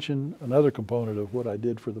didn't mention another component of what I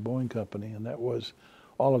did for the Boeing Company, and that was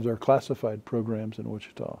all of their classified programs in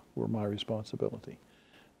Wichita were my responsibility.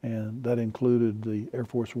 And that included the Air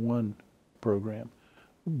Force One program.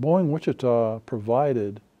 Boeing Wichita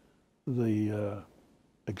provided the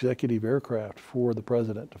executive aircraft for the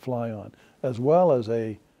president to fly on, as well as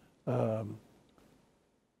a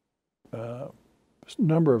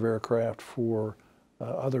number of aircraft for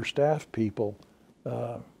other staff people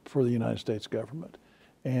for the United States government.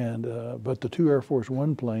 And but the two Air Force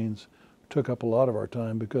One planes took up a lot of our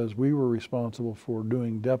time because we were responsible for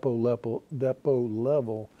doing depot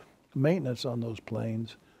level maintenance on those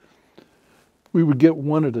planes. We would get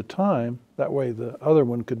one at a time. That way the other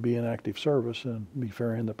one could be in active service and be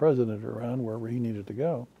ferrying the president around wherever he needed to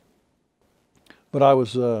go. But I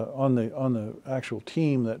was on the actual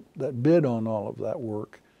team that bid on all of that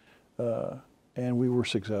work, and we were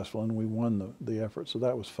successful and we won the effort. So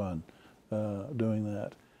that was fun doing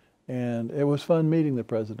that. And it was fun meeting the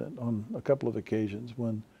president on a couple of occasions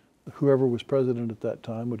when whoever was president at that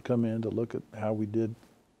time would come in to look at how we did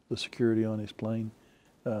the security on his plane.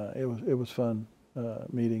 It was fun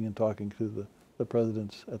meeting and talking to the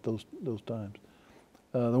presidents at those times.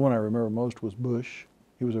 The one I remember most was Bush.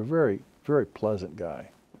 He was a very, very pleasant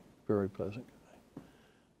guy, very pleasant guy.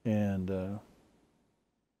 And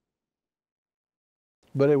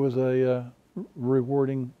but it was a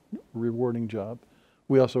rewarding job.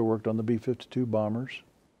 We also worked on the B-52 bombers,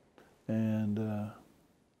 and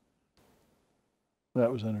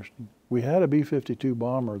that was interesting. We had a B-52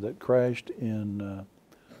 bomber that crashed in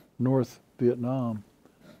North Vietnam,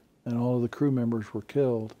 and all of the crew members were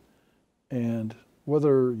killed. And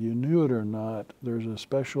whether you knew it or not, there's a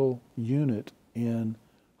special unit in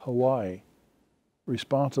Hawaii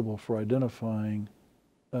responsible for identifying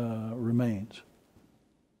remains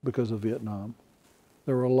because of Vietnam.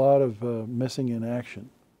 There were a lot of missing in action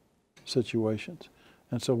situations.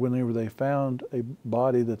 And so whenever they found a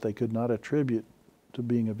body that they could not attribute to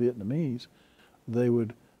being a Vietnamese, they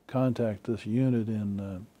would contact this unit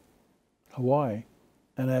in Hawaii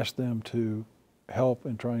and ask them to help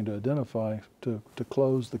in trying to identify, to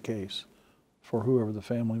close the case for whoever the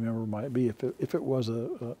family member might be, if it was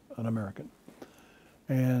an American.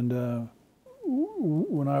 And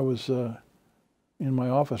when I was in my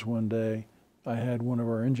office one day, I had one of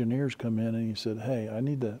our engineers come in and he said, "Hey, I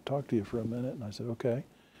need to talk to you for a minute." And I said, "Okay."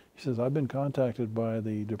 He says, "I've been contacted by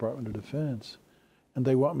the Department of Defense and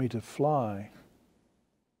they want me to fly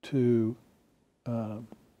to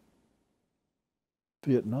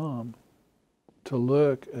Vietnam to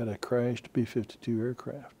look at a crashed B-52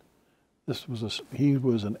 aircraft." He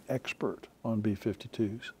was an expert on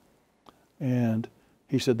B-52s. And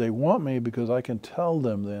he said, "They want me because I can tell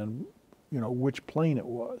them then, which plane it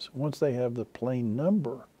was. Once they have the plane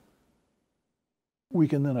number, we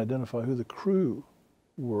can then identify who the crew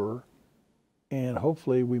were, and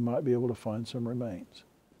hopefully we might be able to find some remains."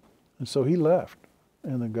 And so he left,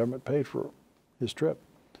 and the government paid for his trip.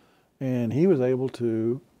 And he was able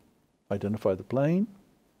to identify the plane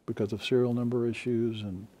because of serial number issues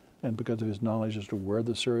and because of his knowledge as to where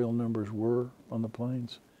the serial numbers were on the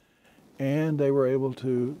planes. And they were able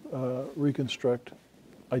to reconstruct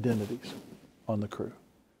identities on the crew.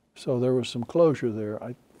 So there was some closure there.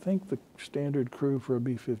 I think the standard crew for a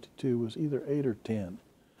B-52 was either 8 or 10.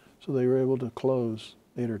 So they were able to close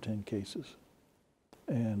 8 or 10 cases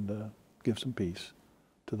and give some peace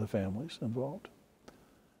to the families involved.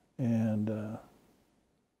 And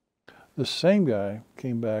the same guy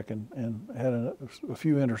came back and had a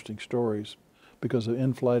few interesting stories because of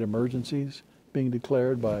in-flight emergencies being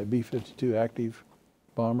declared by B-52 active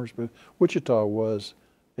bombers. But Wichita was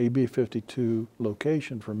a B-52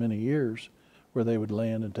 location for many years where they would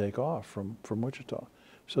land and take off from Wichita.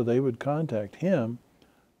 So they would contact him.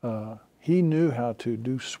 He knew how to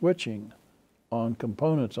do switching on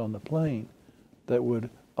components on the plane that would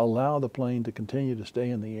allow the plane to continue to stay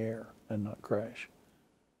in the air and not crash.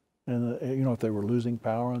 And if they were losing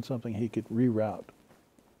power on something, he could reroute.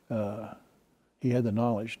 He had the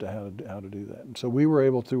knowledge to how to do that. And so we were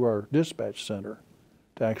able, through our dispatch center,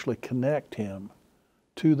 to actually connect him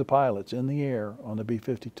to the pilots in the air on the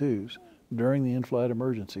B-52s during the in-flight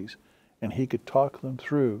emergencies, and he could talk them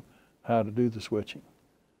through how to do the switching.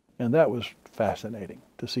 And that was fascinating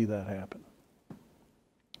to see that happen.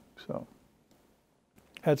 So,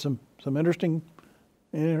 had some interesting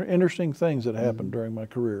interesting things that happened during my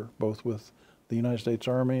career, both with the United States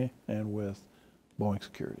Army and with Boeing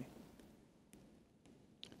Security.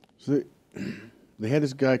 So they had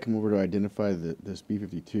this guy come over to identify this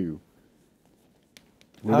B-52.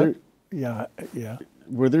 Were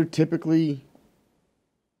there typically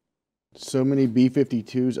so many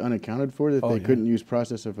B-52s unaccounted for that they couldn't use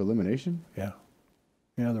process of elimination? Yeah,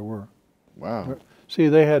 there were. Wow. See,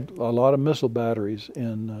 they had a lot of missile batteries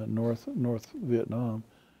in North Vietnam,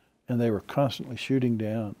 and they were constantly shooting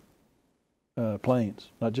down planes,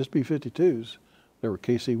 not just B-52s. There were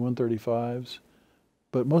KC-135s,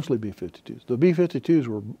 but mostly B-52s. The B-52s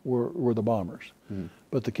were the bombers,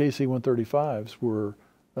 but the KC-135s were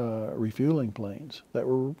refueling planes that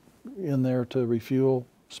were in there to refuel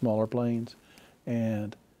smaller planes,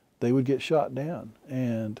 and they would get shot down.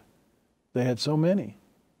 And they had so many.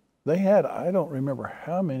 They had, I don't remember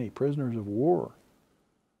how many prisoners of war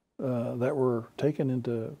that were taken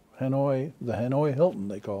into Hanoi, the Hanoi Hilton,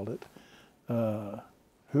 they called it.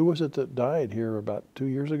 Who was it that died here about 2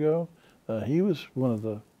 years ago? He was one of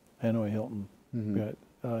the Hanoi Hilton guys.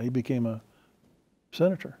 He became a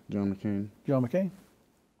senator. John McCain. John McCain.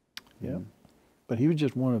 Yeah. But he was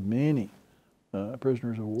just one of many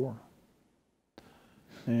prisoners of war.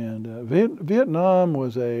 And Vietnam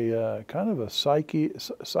was a kind of a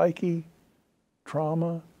psyche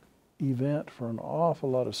trauma event for an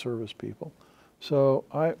awful lot of service people. So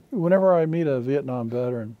whenever I meet a Vietnam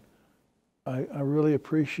veteran, I really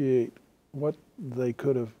appreciate what they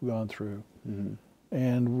could have gone through.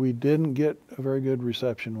 And we didn't get a very good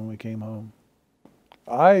reception when we came home.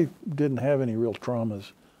 I didn't have any real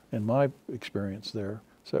traumas in my experience there,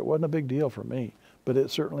 so it wasn't a big deal for me. But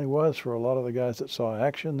it certainly was for a lot of the guys that saw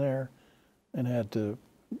action there and had to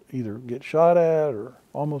either get shot at or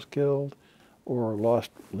almost killed or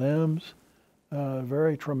lost limbs.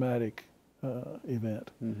 Very traumatic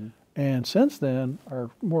event. And since then,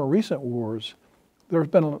 our more recent wars, there's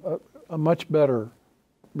been a much better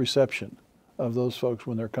reception of those folks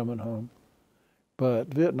when they're coming home.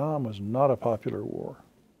 But Vietnam was not a popular war.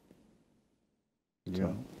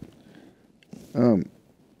 Yeah.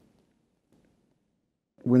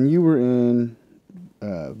 When you were in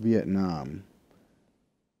Vietnam,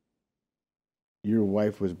 your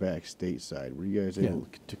wife was back stateside. Were you guys able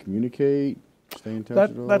to communicate, stay in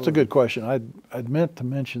touch at all? That's a good question. I'd meant to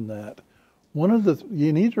mention that.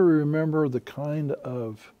 You need to remember the kind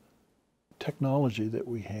of technology that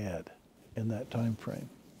we had in that time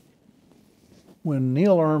frame. When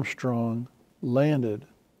Neil Armstrong landed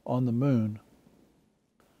on the moon,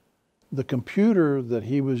 the computer that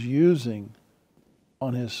he was using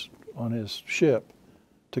on his ship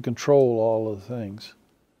to control all of the things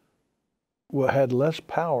had less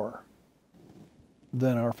power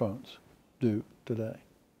than our phones do today.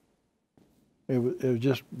 It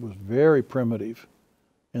just was very primitive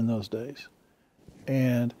in those days.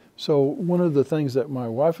 And so one of the things that my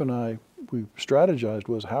wife and we strategized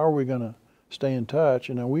was, how are we going to stay in touch?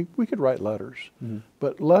 And we could write letters,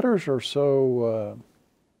 but letters are so,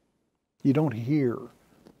 you don't hear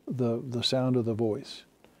the sound of the voice.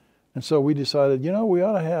 And so we decided, we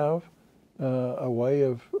ought to have a way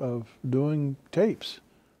of doing tapes.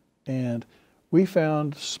 And we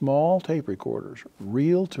found small tape recorders,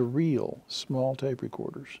 reel-to-reel small tape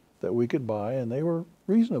recorders that we could buy, and they were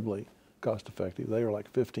reasonably cost-effective. They were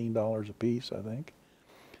like $15 a piece, I think.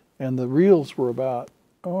 And the reels were about,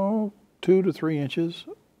 2 to 3 inches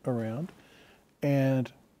around,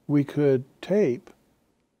 and we could tape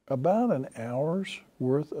about an hour's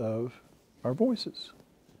worth of our voices.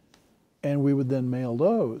 And we would then mail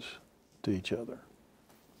those to each other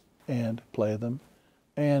and play them.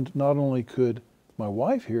 And not only could my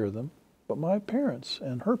wife hear them, but my parents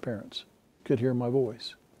and her parents could hear my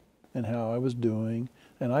voice and how I was doing.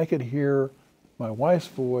 And I could hear my wife's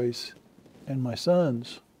voice and my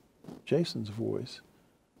son's, Jason's voice,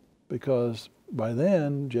 because by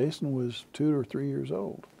then Jason was 2 or 3 years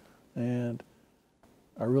old. And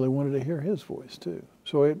I really wanted to hear his voice too.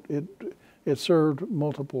 So it served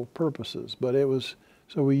multiple purposes, but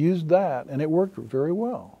so we used that, and it worked very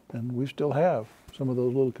well. And we still have some of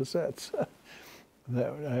those little cassettes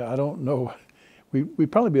that I don't know.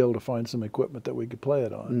 We'd probably be able to find some equipment that we could play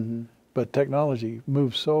it on, but technology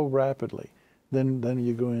moves so rapidly. Then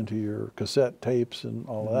you go into your cassette tapes and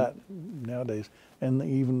all of that nowadays. And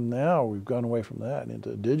even now we've gone away from that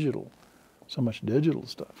into digital, so much digital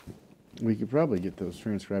stuff. We could probably get those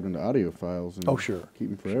transcribed into audio files and keep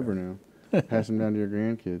them forever now. Pass them down to your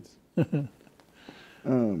grandkids.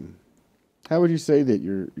 How would you say that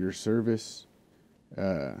your service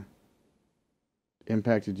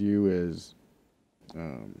impacted you as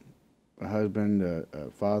a husband, a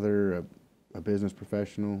father, a business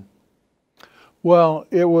professional? Well,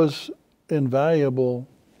 it was invaluable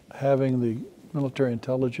having the military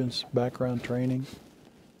intelligence background training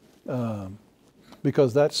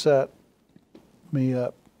because that set me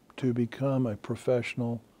up to become a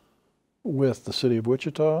professional with the city of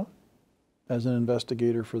Wichita as an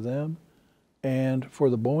investigator for them, and for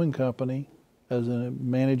the Boeing company as a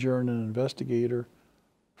manager and an investigator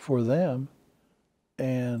for them.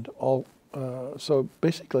 And so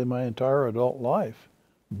basically my entire adult life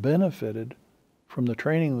benefited from the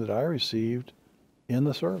training that I received in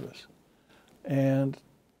the service. And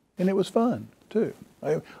it was fun too.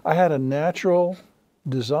 I had a natural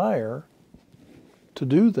desire to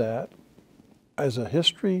do that. As a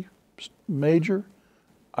history major,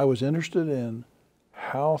 I was interested in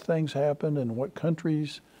how things happened and what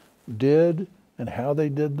countries did and how they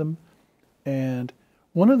did them. And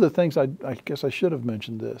one of the things, I guess I should have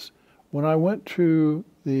mentioned this, when I went to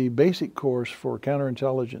the basic course for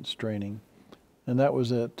counterintelligence training, and that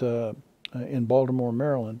was in Baltimore,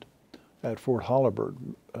 Maryland, at Fort Holabird,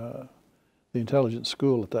 the intelligence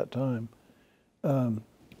school at that time.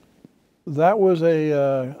 That was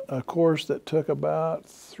a course that took about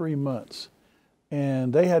 3 months.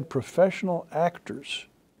 And they had professional actors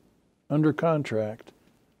under contract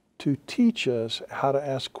to teach us how to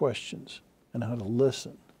ask questions and how to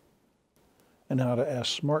listen and how to ask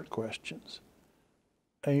smart questions.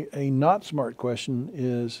 A not smart question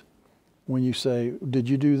is when you say, did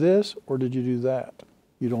you do this or did you do that?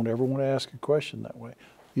 You don't ever want to ask a question that way.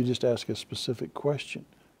 You just ask a specific question,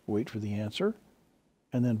 wait for the answer,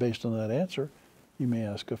 and then based on that answer, you may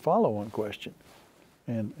ask a follow-on question.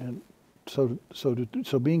 So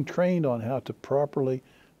being trained on how to properly,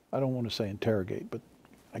 I don't want to say interrogate, but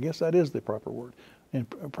I guess that is the proper word, and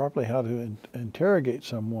properly how to interrogate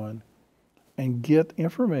someone and get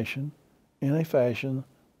information in a fashion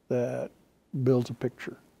that builds a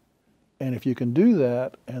picture. And if you can do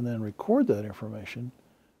that and then record that information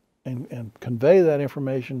and convey that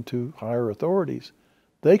information to higher authorities,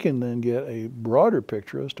 they can then get a broader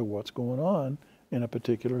picture as to what's going on in a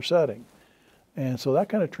particular setting. And so that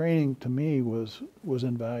kind of training to me was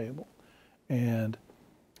invaluable. And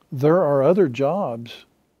there are other jobs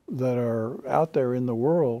that are out there in the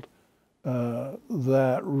world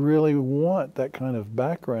that really want that kind of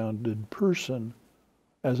backgrounded person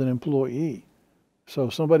as an employee. So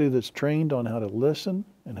somebody that's trained on how to listen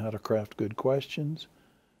and how to craft good questions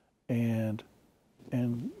and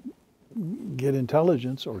get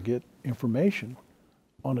intelligence or get information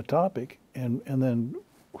on a topic and then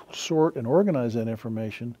sort and organize that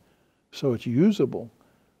information so it's usable.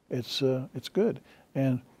 It's good.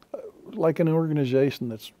 And like an organization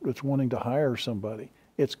that's wanting to hire somebody,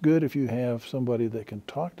 it's good if you have somebody that can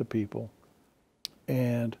talk to people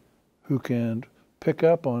and who can pick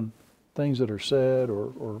up on things that are said,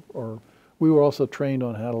 or we were also trained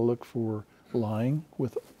on how to look for lying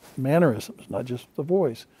with mannerisms, not just the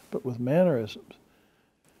voice, but with mannerisms.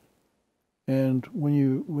 And when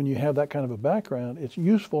you have that kind of a background, it's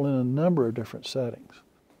useful in a number of different settings.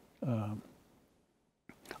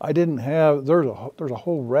 I didn't have, there's a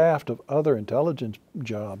whole raft of other intelligence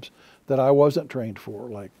jobs that I wasn't trained for,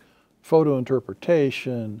 like photo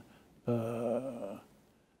interpretation,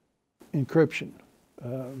 encryption,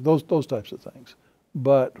 those types of things.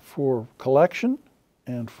 But for collection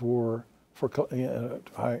and for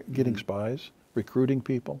getting spies, recruiting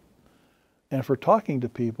people, and for talking to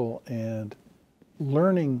people and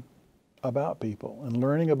learning about people and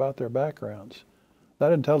learning about their backgrounds,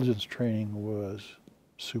 that intelligence training was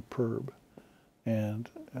superb. And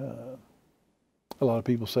a lot of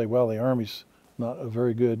people say, well, the Army's not a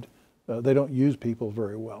very good, they don't use people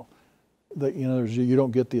very well. That, you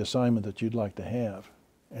don't get the assignment that you'd like to have.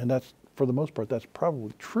 And that's, for the most part, that's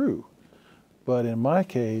probably true. But in my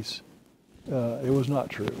case, it was not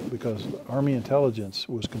true, because Army intelligence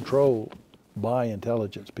was controlled by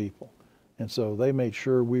intelligence people. And so they made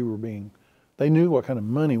sure they knew what kind of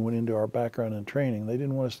money went into our background and training. They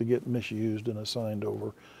didn't want us to get misused and assigned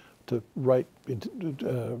over to write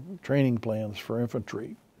training plans for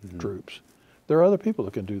infantry troops. There are other people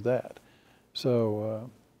that can do that. So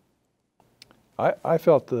I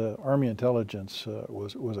felt the Army intelligence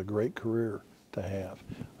was a great career to have.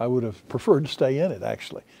 I would have preferred to stay in it,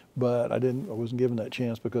 actually, but I wasn't given that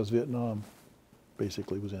chance because Vietnam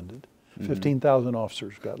basically was ended. 15,000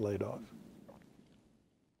 officers got laid off.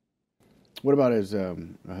 What about as a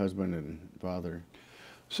husband and father?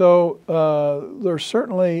 So there's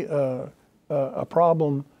certainly a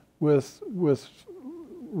problem with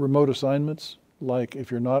remote assignments, like if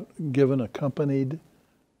you're not given accompanied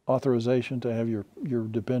authorization to have your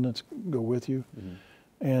dependents go with you.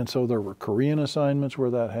 And so there were Korean assignments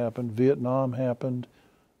where that happened. Vietnam happened.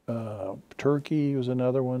 Turkey was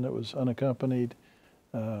another one that was unaccompanied.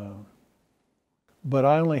 But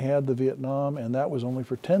I only had the Vietnam, and that was only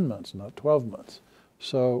for 10 months, not 12 months.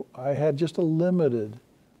 So I had just a limited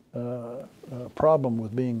problem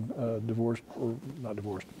with being divorced, or not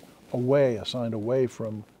divorced, assigned away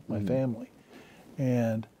from my family.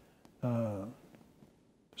 And so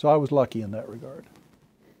I was lucky in that regard.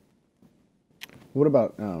 What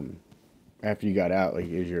about after you got out? Like,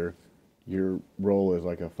 is your role as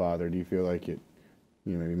like a father? Do you feel like it,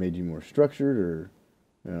 maybe made you more structured, or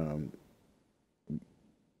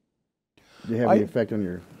did it have any effect on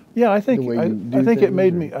your? Yeah, I think the way you do I think it things,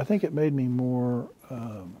 made or? me. I think it made me more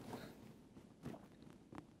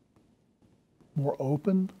more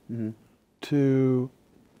open to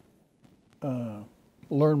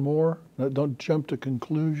learn more. Don't jump to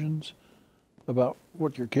conclusions about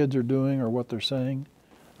what your kids are doing or what they're saying,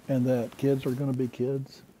 and that kids are going to be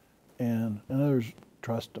kids, and others,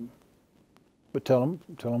 trust them, but tell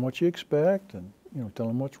them what you expect, and tell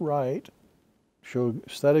them what's right.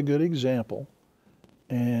 Set a good example,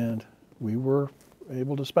 and we were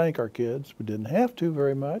able to spank our kids. We didn't have to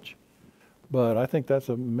very much, but I think that's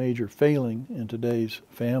a major failing in today's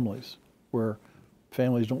families, where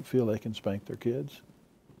families don't feel they can spank their kids.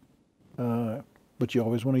 But you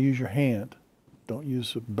always want to use your hand. Don't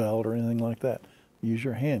use a belt or anything like that. Use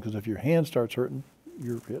your hand, because if your hand starts hurting,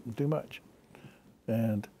 you're hitting too much.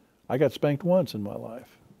 And I got spanked once in my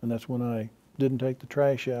life, and that's when I didn't take the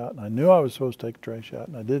trash out. And I knew I was supposed to take the trash out,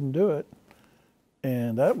 and I didn't do it.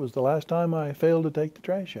 And that was the last time I failed to take the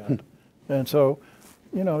trash out. And so,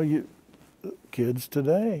 kids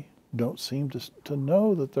today don't seem to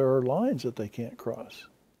know that there are lines that they can't cross.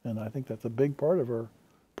 And I think that's a big part of our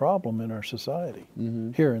problem in our society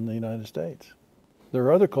here in the United States. There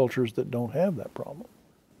are other cultures that don't have that problem.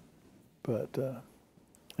 But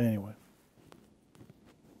anyway,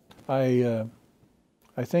 I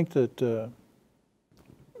think that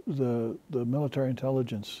the military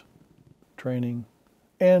intelligence training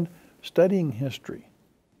and studying history,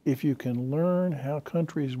 if you can learn how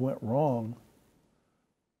countries went wrong,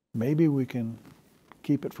 maybe we can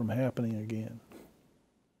keep it from happening again.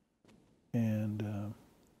 And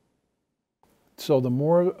so the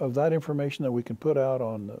more of that information that we can put out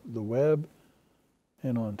on the web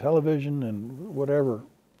and on television and whatever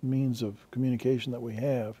means of communication that we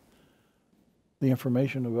have, the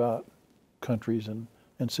information about countries and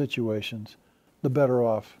situations, the better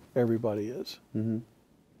off everybody is.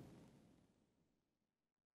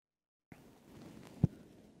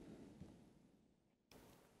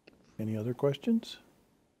 Any other questions?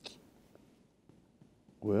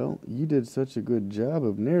 Well, you did such a good job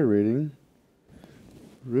of narrating.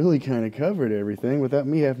 Really kind of covered everything without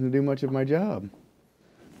me having to do much of my job.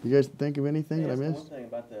 You guys think of anything that I missed? One thing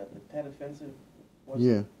about the Tet Offensive.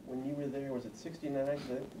 When you were there, was it 69?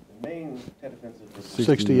 The main Tet Offensive was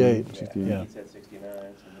 68. Yeah. He said 69.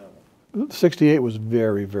 So no. 68 was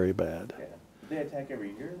very, very bad. Yeah. Did they attack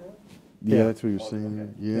every year, though? Yeah, that's what you were saying.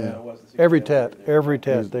 Okay. Yeah. It wasn't 69 Every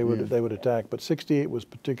tet was- they yeah. would attack, but 68 was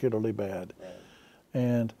particularly bad. Right.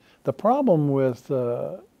 And the problem with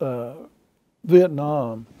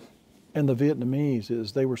Vietnam and the Vietnamese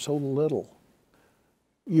is they were so little.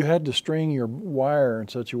 You had to string your wire in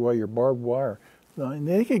such a way, your barbed wire, and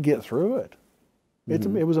they could get through it.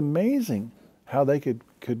 It was amazing how they could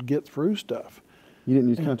get through stuff. You didn't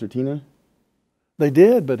use concertina? They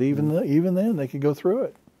did, but even then they could go through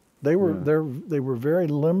it. They were they were very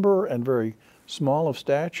limber and very small of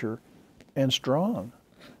stature and strong.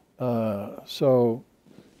 And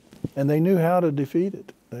they knew how to defeat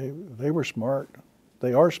it. They were smart.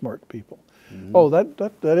 They are smart people. Oh,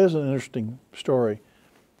 that is an interesting story.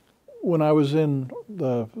 When I was in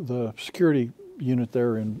the security unit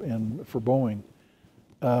there for Boeing,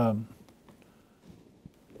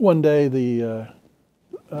 one day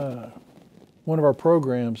one of our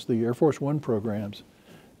programs, the Air Force One programs,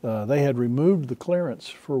 they had removed the clearance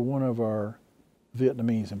for one of our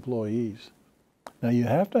Vietnamese employees. Now you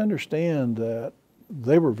have to understand that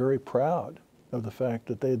they were very proud of the fact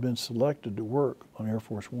that they had been selected to work on Air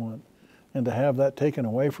Force One, and to have that taken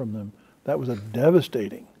away from them, that was a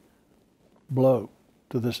devastating blow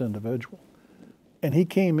to this individual. And he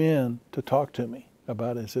came in to talk to me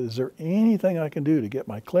about it. He said, "Is there anything I can do to get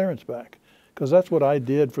my clearance back?" Because that's what I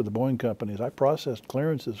did for the Boeing companies. I processed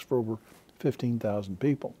clearances for over 15,000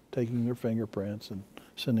 people, taking their fingerprints and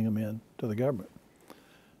sending them in to the government.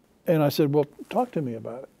 And I said, "Well, talk to me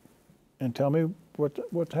about it." and tell me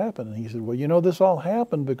what's happened. And he said, well, you know, this all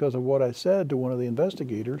happened because of what I said to one of the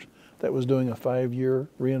investigators that was doing a 5-year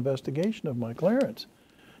reinvestigation of my clearance.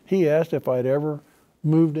 He asked if I'd ever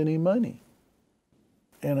moved any money.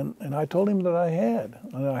 And I told him that I had.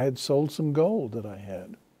 And I had sold some gold that I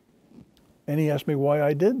had. And he asked me why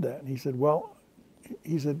I did that. And he said, well,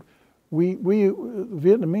 he said, we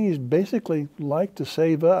Vietnamese basically like to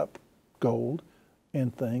save up gold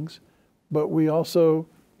and things, but we also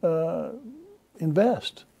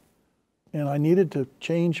invest. And I needed to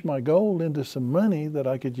change my gold into some money that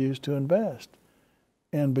I could use to invest.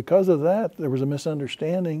 And because of that, there was a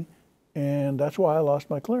misunderstanding, and that's why I lost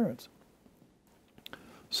my clearance.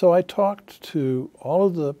 So I talked to all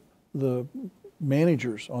of the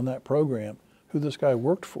managers on that program who this guy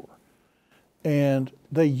worked for, and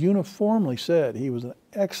they uniformly said he was an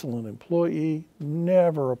excellent employee,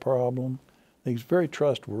 never a problem. He's very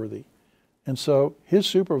trustworthy. And so his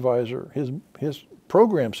supervisor, his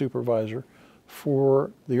program supervisor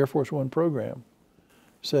for the Air Force One program,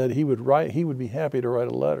 said he would be happy to write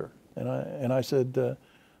a letter. And I said,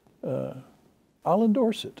 I'll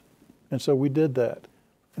endorse it. And so we did that,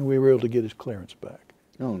 and we were able to get his clearance back.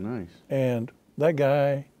 Oh, nice. And that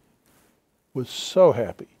guy was so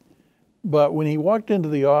happy. But when he walked into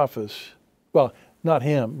the office, well, not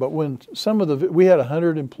him, but when we had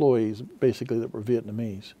 100 employees basically that were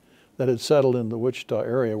Vietnamese that had settled in the Wichita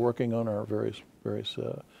area working on our various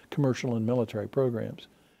commercial and military programs.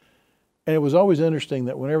 And it was always interesting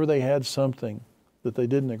that whenever they had something that they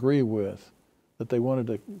didn't agree with, that they wanted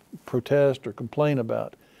to protest or complain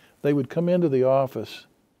about, they would come into the office,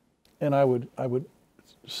 and I would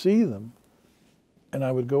see them, and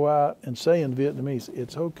I would go out and say in Vietnamese,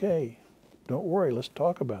 "It's okay, don't worry, let's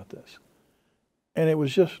talk about this." And it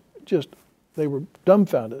was just they were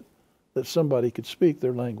dumbfounded that somebody could speak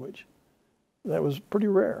their language. That was pretty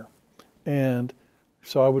rare, and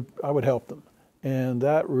so I would help them, and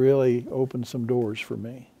that really opened some doors for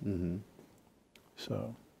me. Mm-hmm.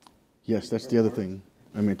 So, yes, that's the other thing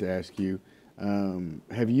I meant to ask you.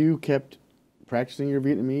 Have you kept practicing your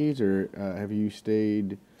Vietnamese, or have you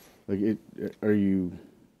stayed? Are you?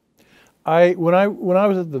 When I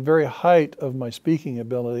was at the very height of my speaking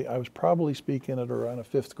ability, I was probably speaking at around a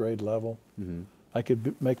 5th grade level. Mm-hmm. I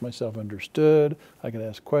could make myself understood. I could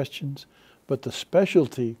ask questions, but the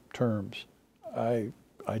specialty terms, I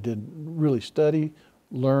didn't really study,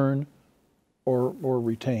 learn, or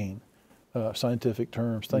retain scientific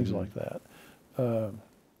terms, things Mm-hmm. like that.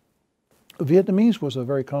 Vietnamese was a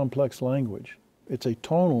very complex language. It's a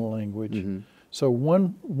tonal language, Mm-hmm. so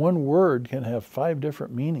one word can have 5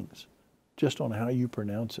 different meanings, just on how you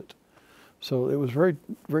pronounce it. So it was very,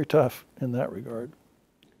 very tough in that regard.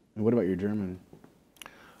 And what about your German?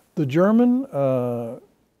 The German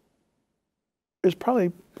is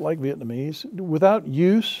probably like Vietnamese. Without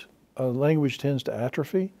use, a language tends to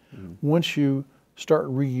atrophy. Mm-hmm. Once you start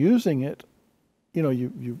reusing it,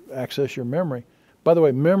 you access your memory. By the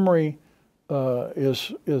way, memory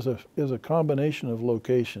is a combination of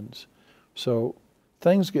locations. So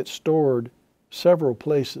things get stored several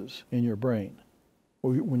places in your brain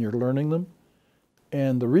when you're learning them.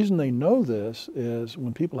 And the reason they know this is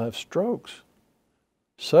when people have strokes,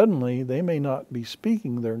 suddenly they may not be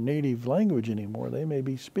speaking their native language anymore. They may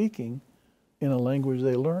be speaking in a language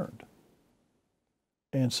they learned.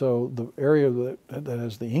 And so the area that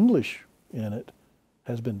has the English in it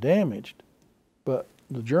has been damaged, but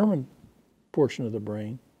the German portion of the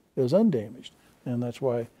brain is undamaged. And that's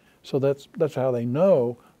why, so that's how they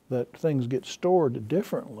know that things get stored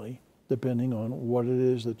differently depending on what it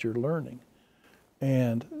is that you're learning.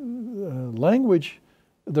 And language,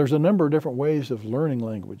 there's a number of different ways of learning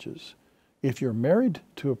languages. If you're married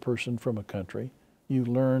to a person from a country, you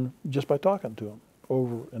learn just by talking to them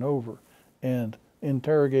over and over and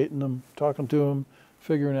interrogating them, talking to them,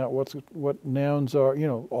 figuring out what nouns are,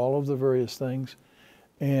 all of the various things.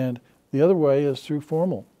 And the other way is through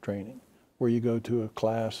formal training, where you go to a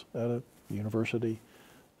class at a university.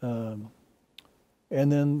 And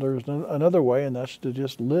then there's another way, and that's to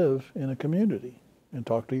just live in a community and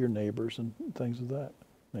talk to your neighbors and things of that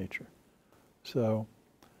nature. So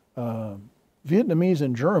Vietnamese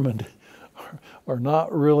and German are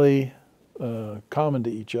not really common to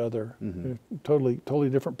each other. Mm-hmm. They're totally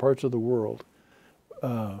different parts of the world.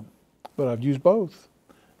 But I've used both,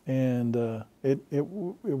 and it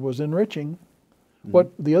was enriching. Mm-hmm.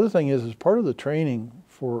 What the other thing is part of the training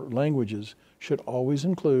for languages should always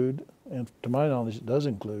include, and to my knowledge it does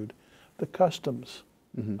include, the customs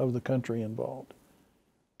mm-hmm. of the country involved.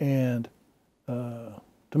 And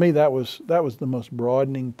to me that was the most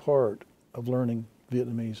broadening part of learning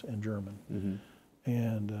Vietnamese and German. Mm-hmm.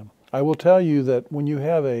 And I will tell you that when you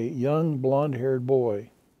have a young blonde-haired boy,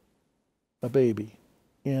 a baby,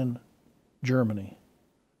 in Germany,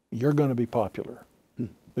 you're going to be popular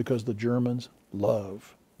because the Germans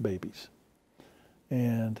love babies.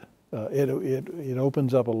 And it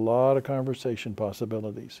opens up a lot of conversation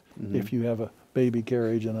possibilities if you have a baby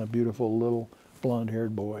carriage and a beautiful little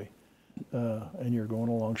blonde-haired boy, and you're going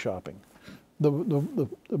along shopping. The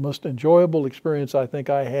most enjoyable experience I think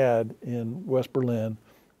I had in West Berlin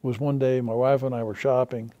was one day my wife and I were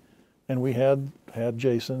shopping, and we had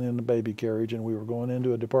Jason in the baby carriage, and we were going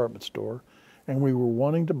into a department store, and we were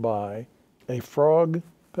wanting to buy a frog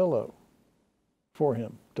pillow for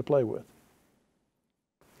him to play with.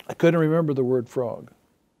 I couldn't remember the word frog.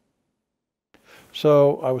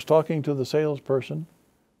 So I was talking to the salesperson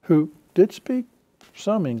who did speak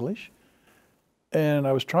some English, and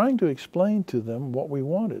I was trying to explain to them what we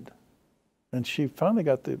wanted. And she finally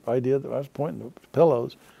got the idea that I was pointing to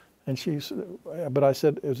pillows, and she said, but I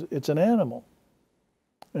said, it's an animal,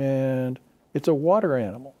 and it's a water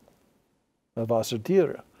animal, a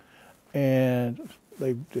Wassertiere. And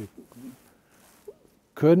they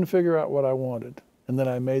couldn't figure out what I wanted. And then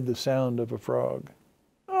I made the sound of a frog.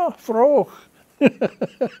 Oh, frog.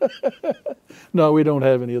 No, we don't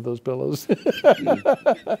have any of those pillows.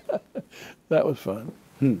 That was fun.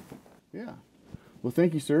 Yeah. Well,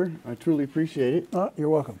 thank you, sir. I truly appreciate it. You're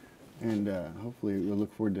welcome. And hopefully we'll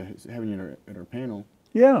look forward to having you at our panel.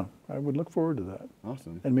 Yeah, I would look forward to that.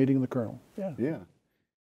 Awesome. And meeting the colonel. Yeah. Yeah.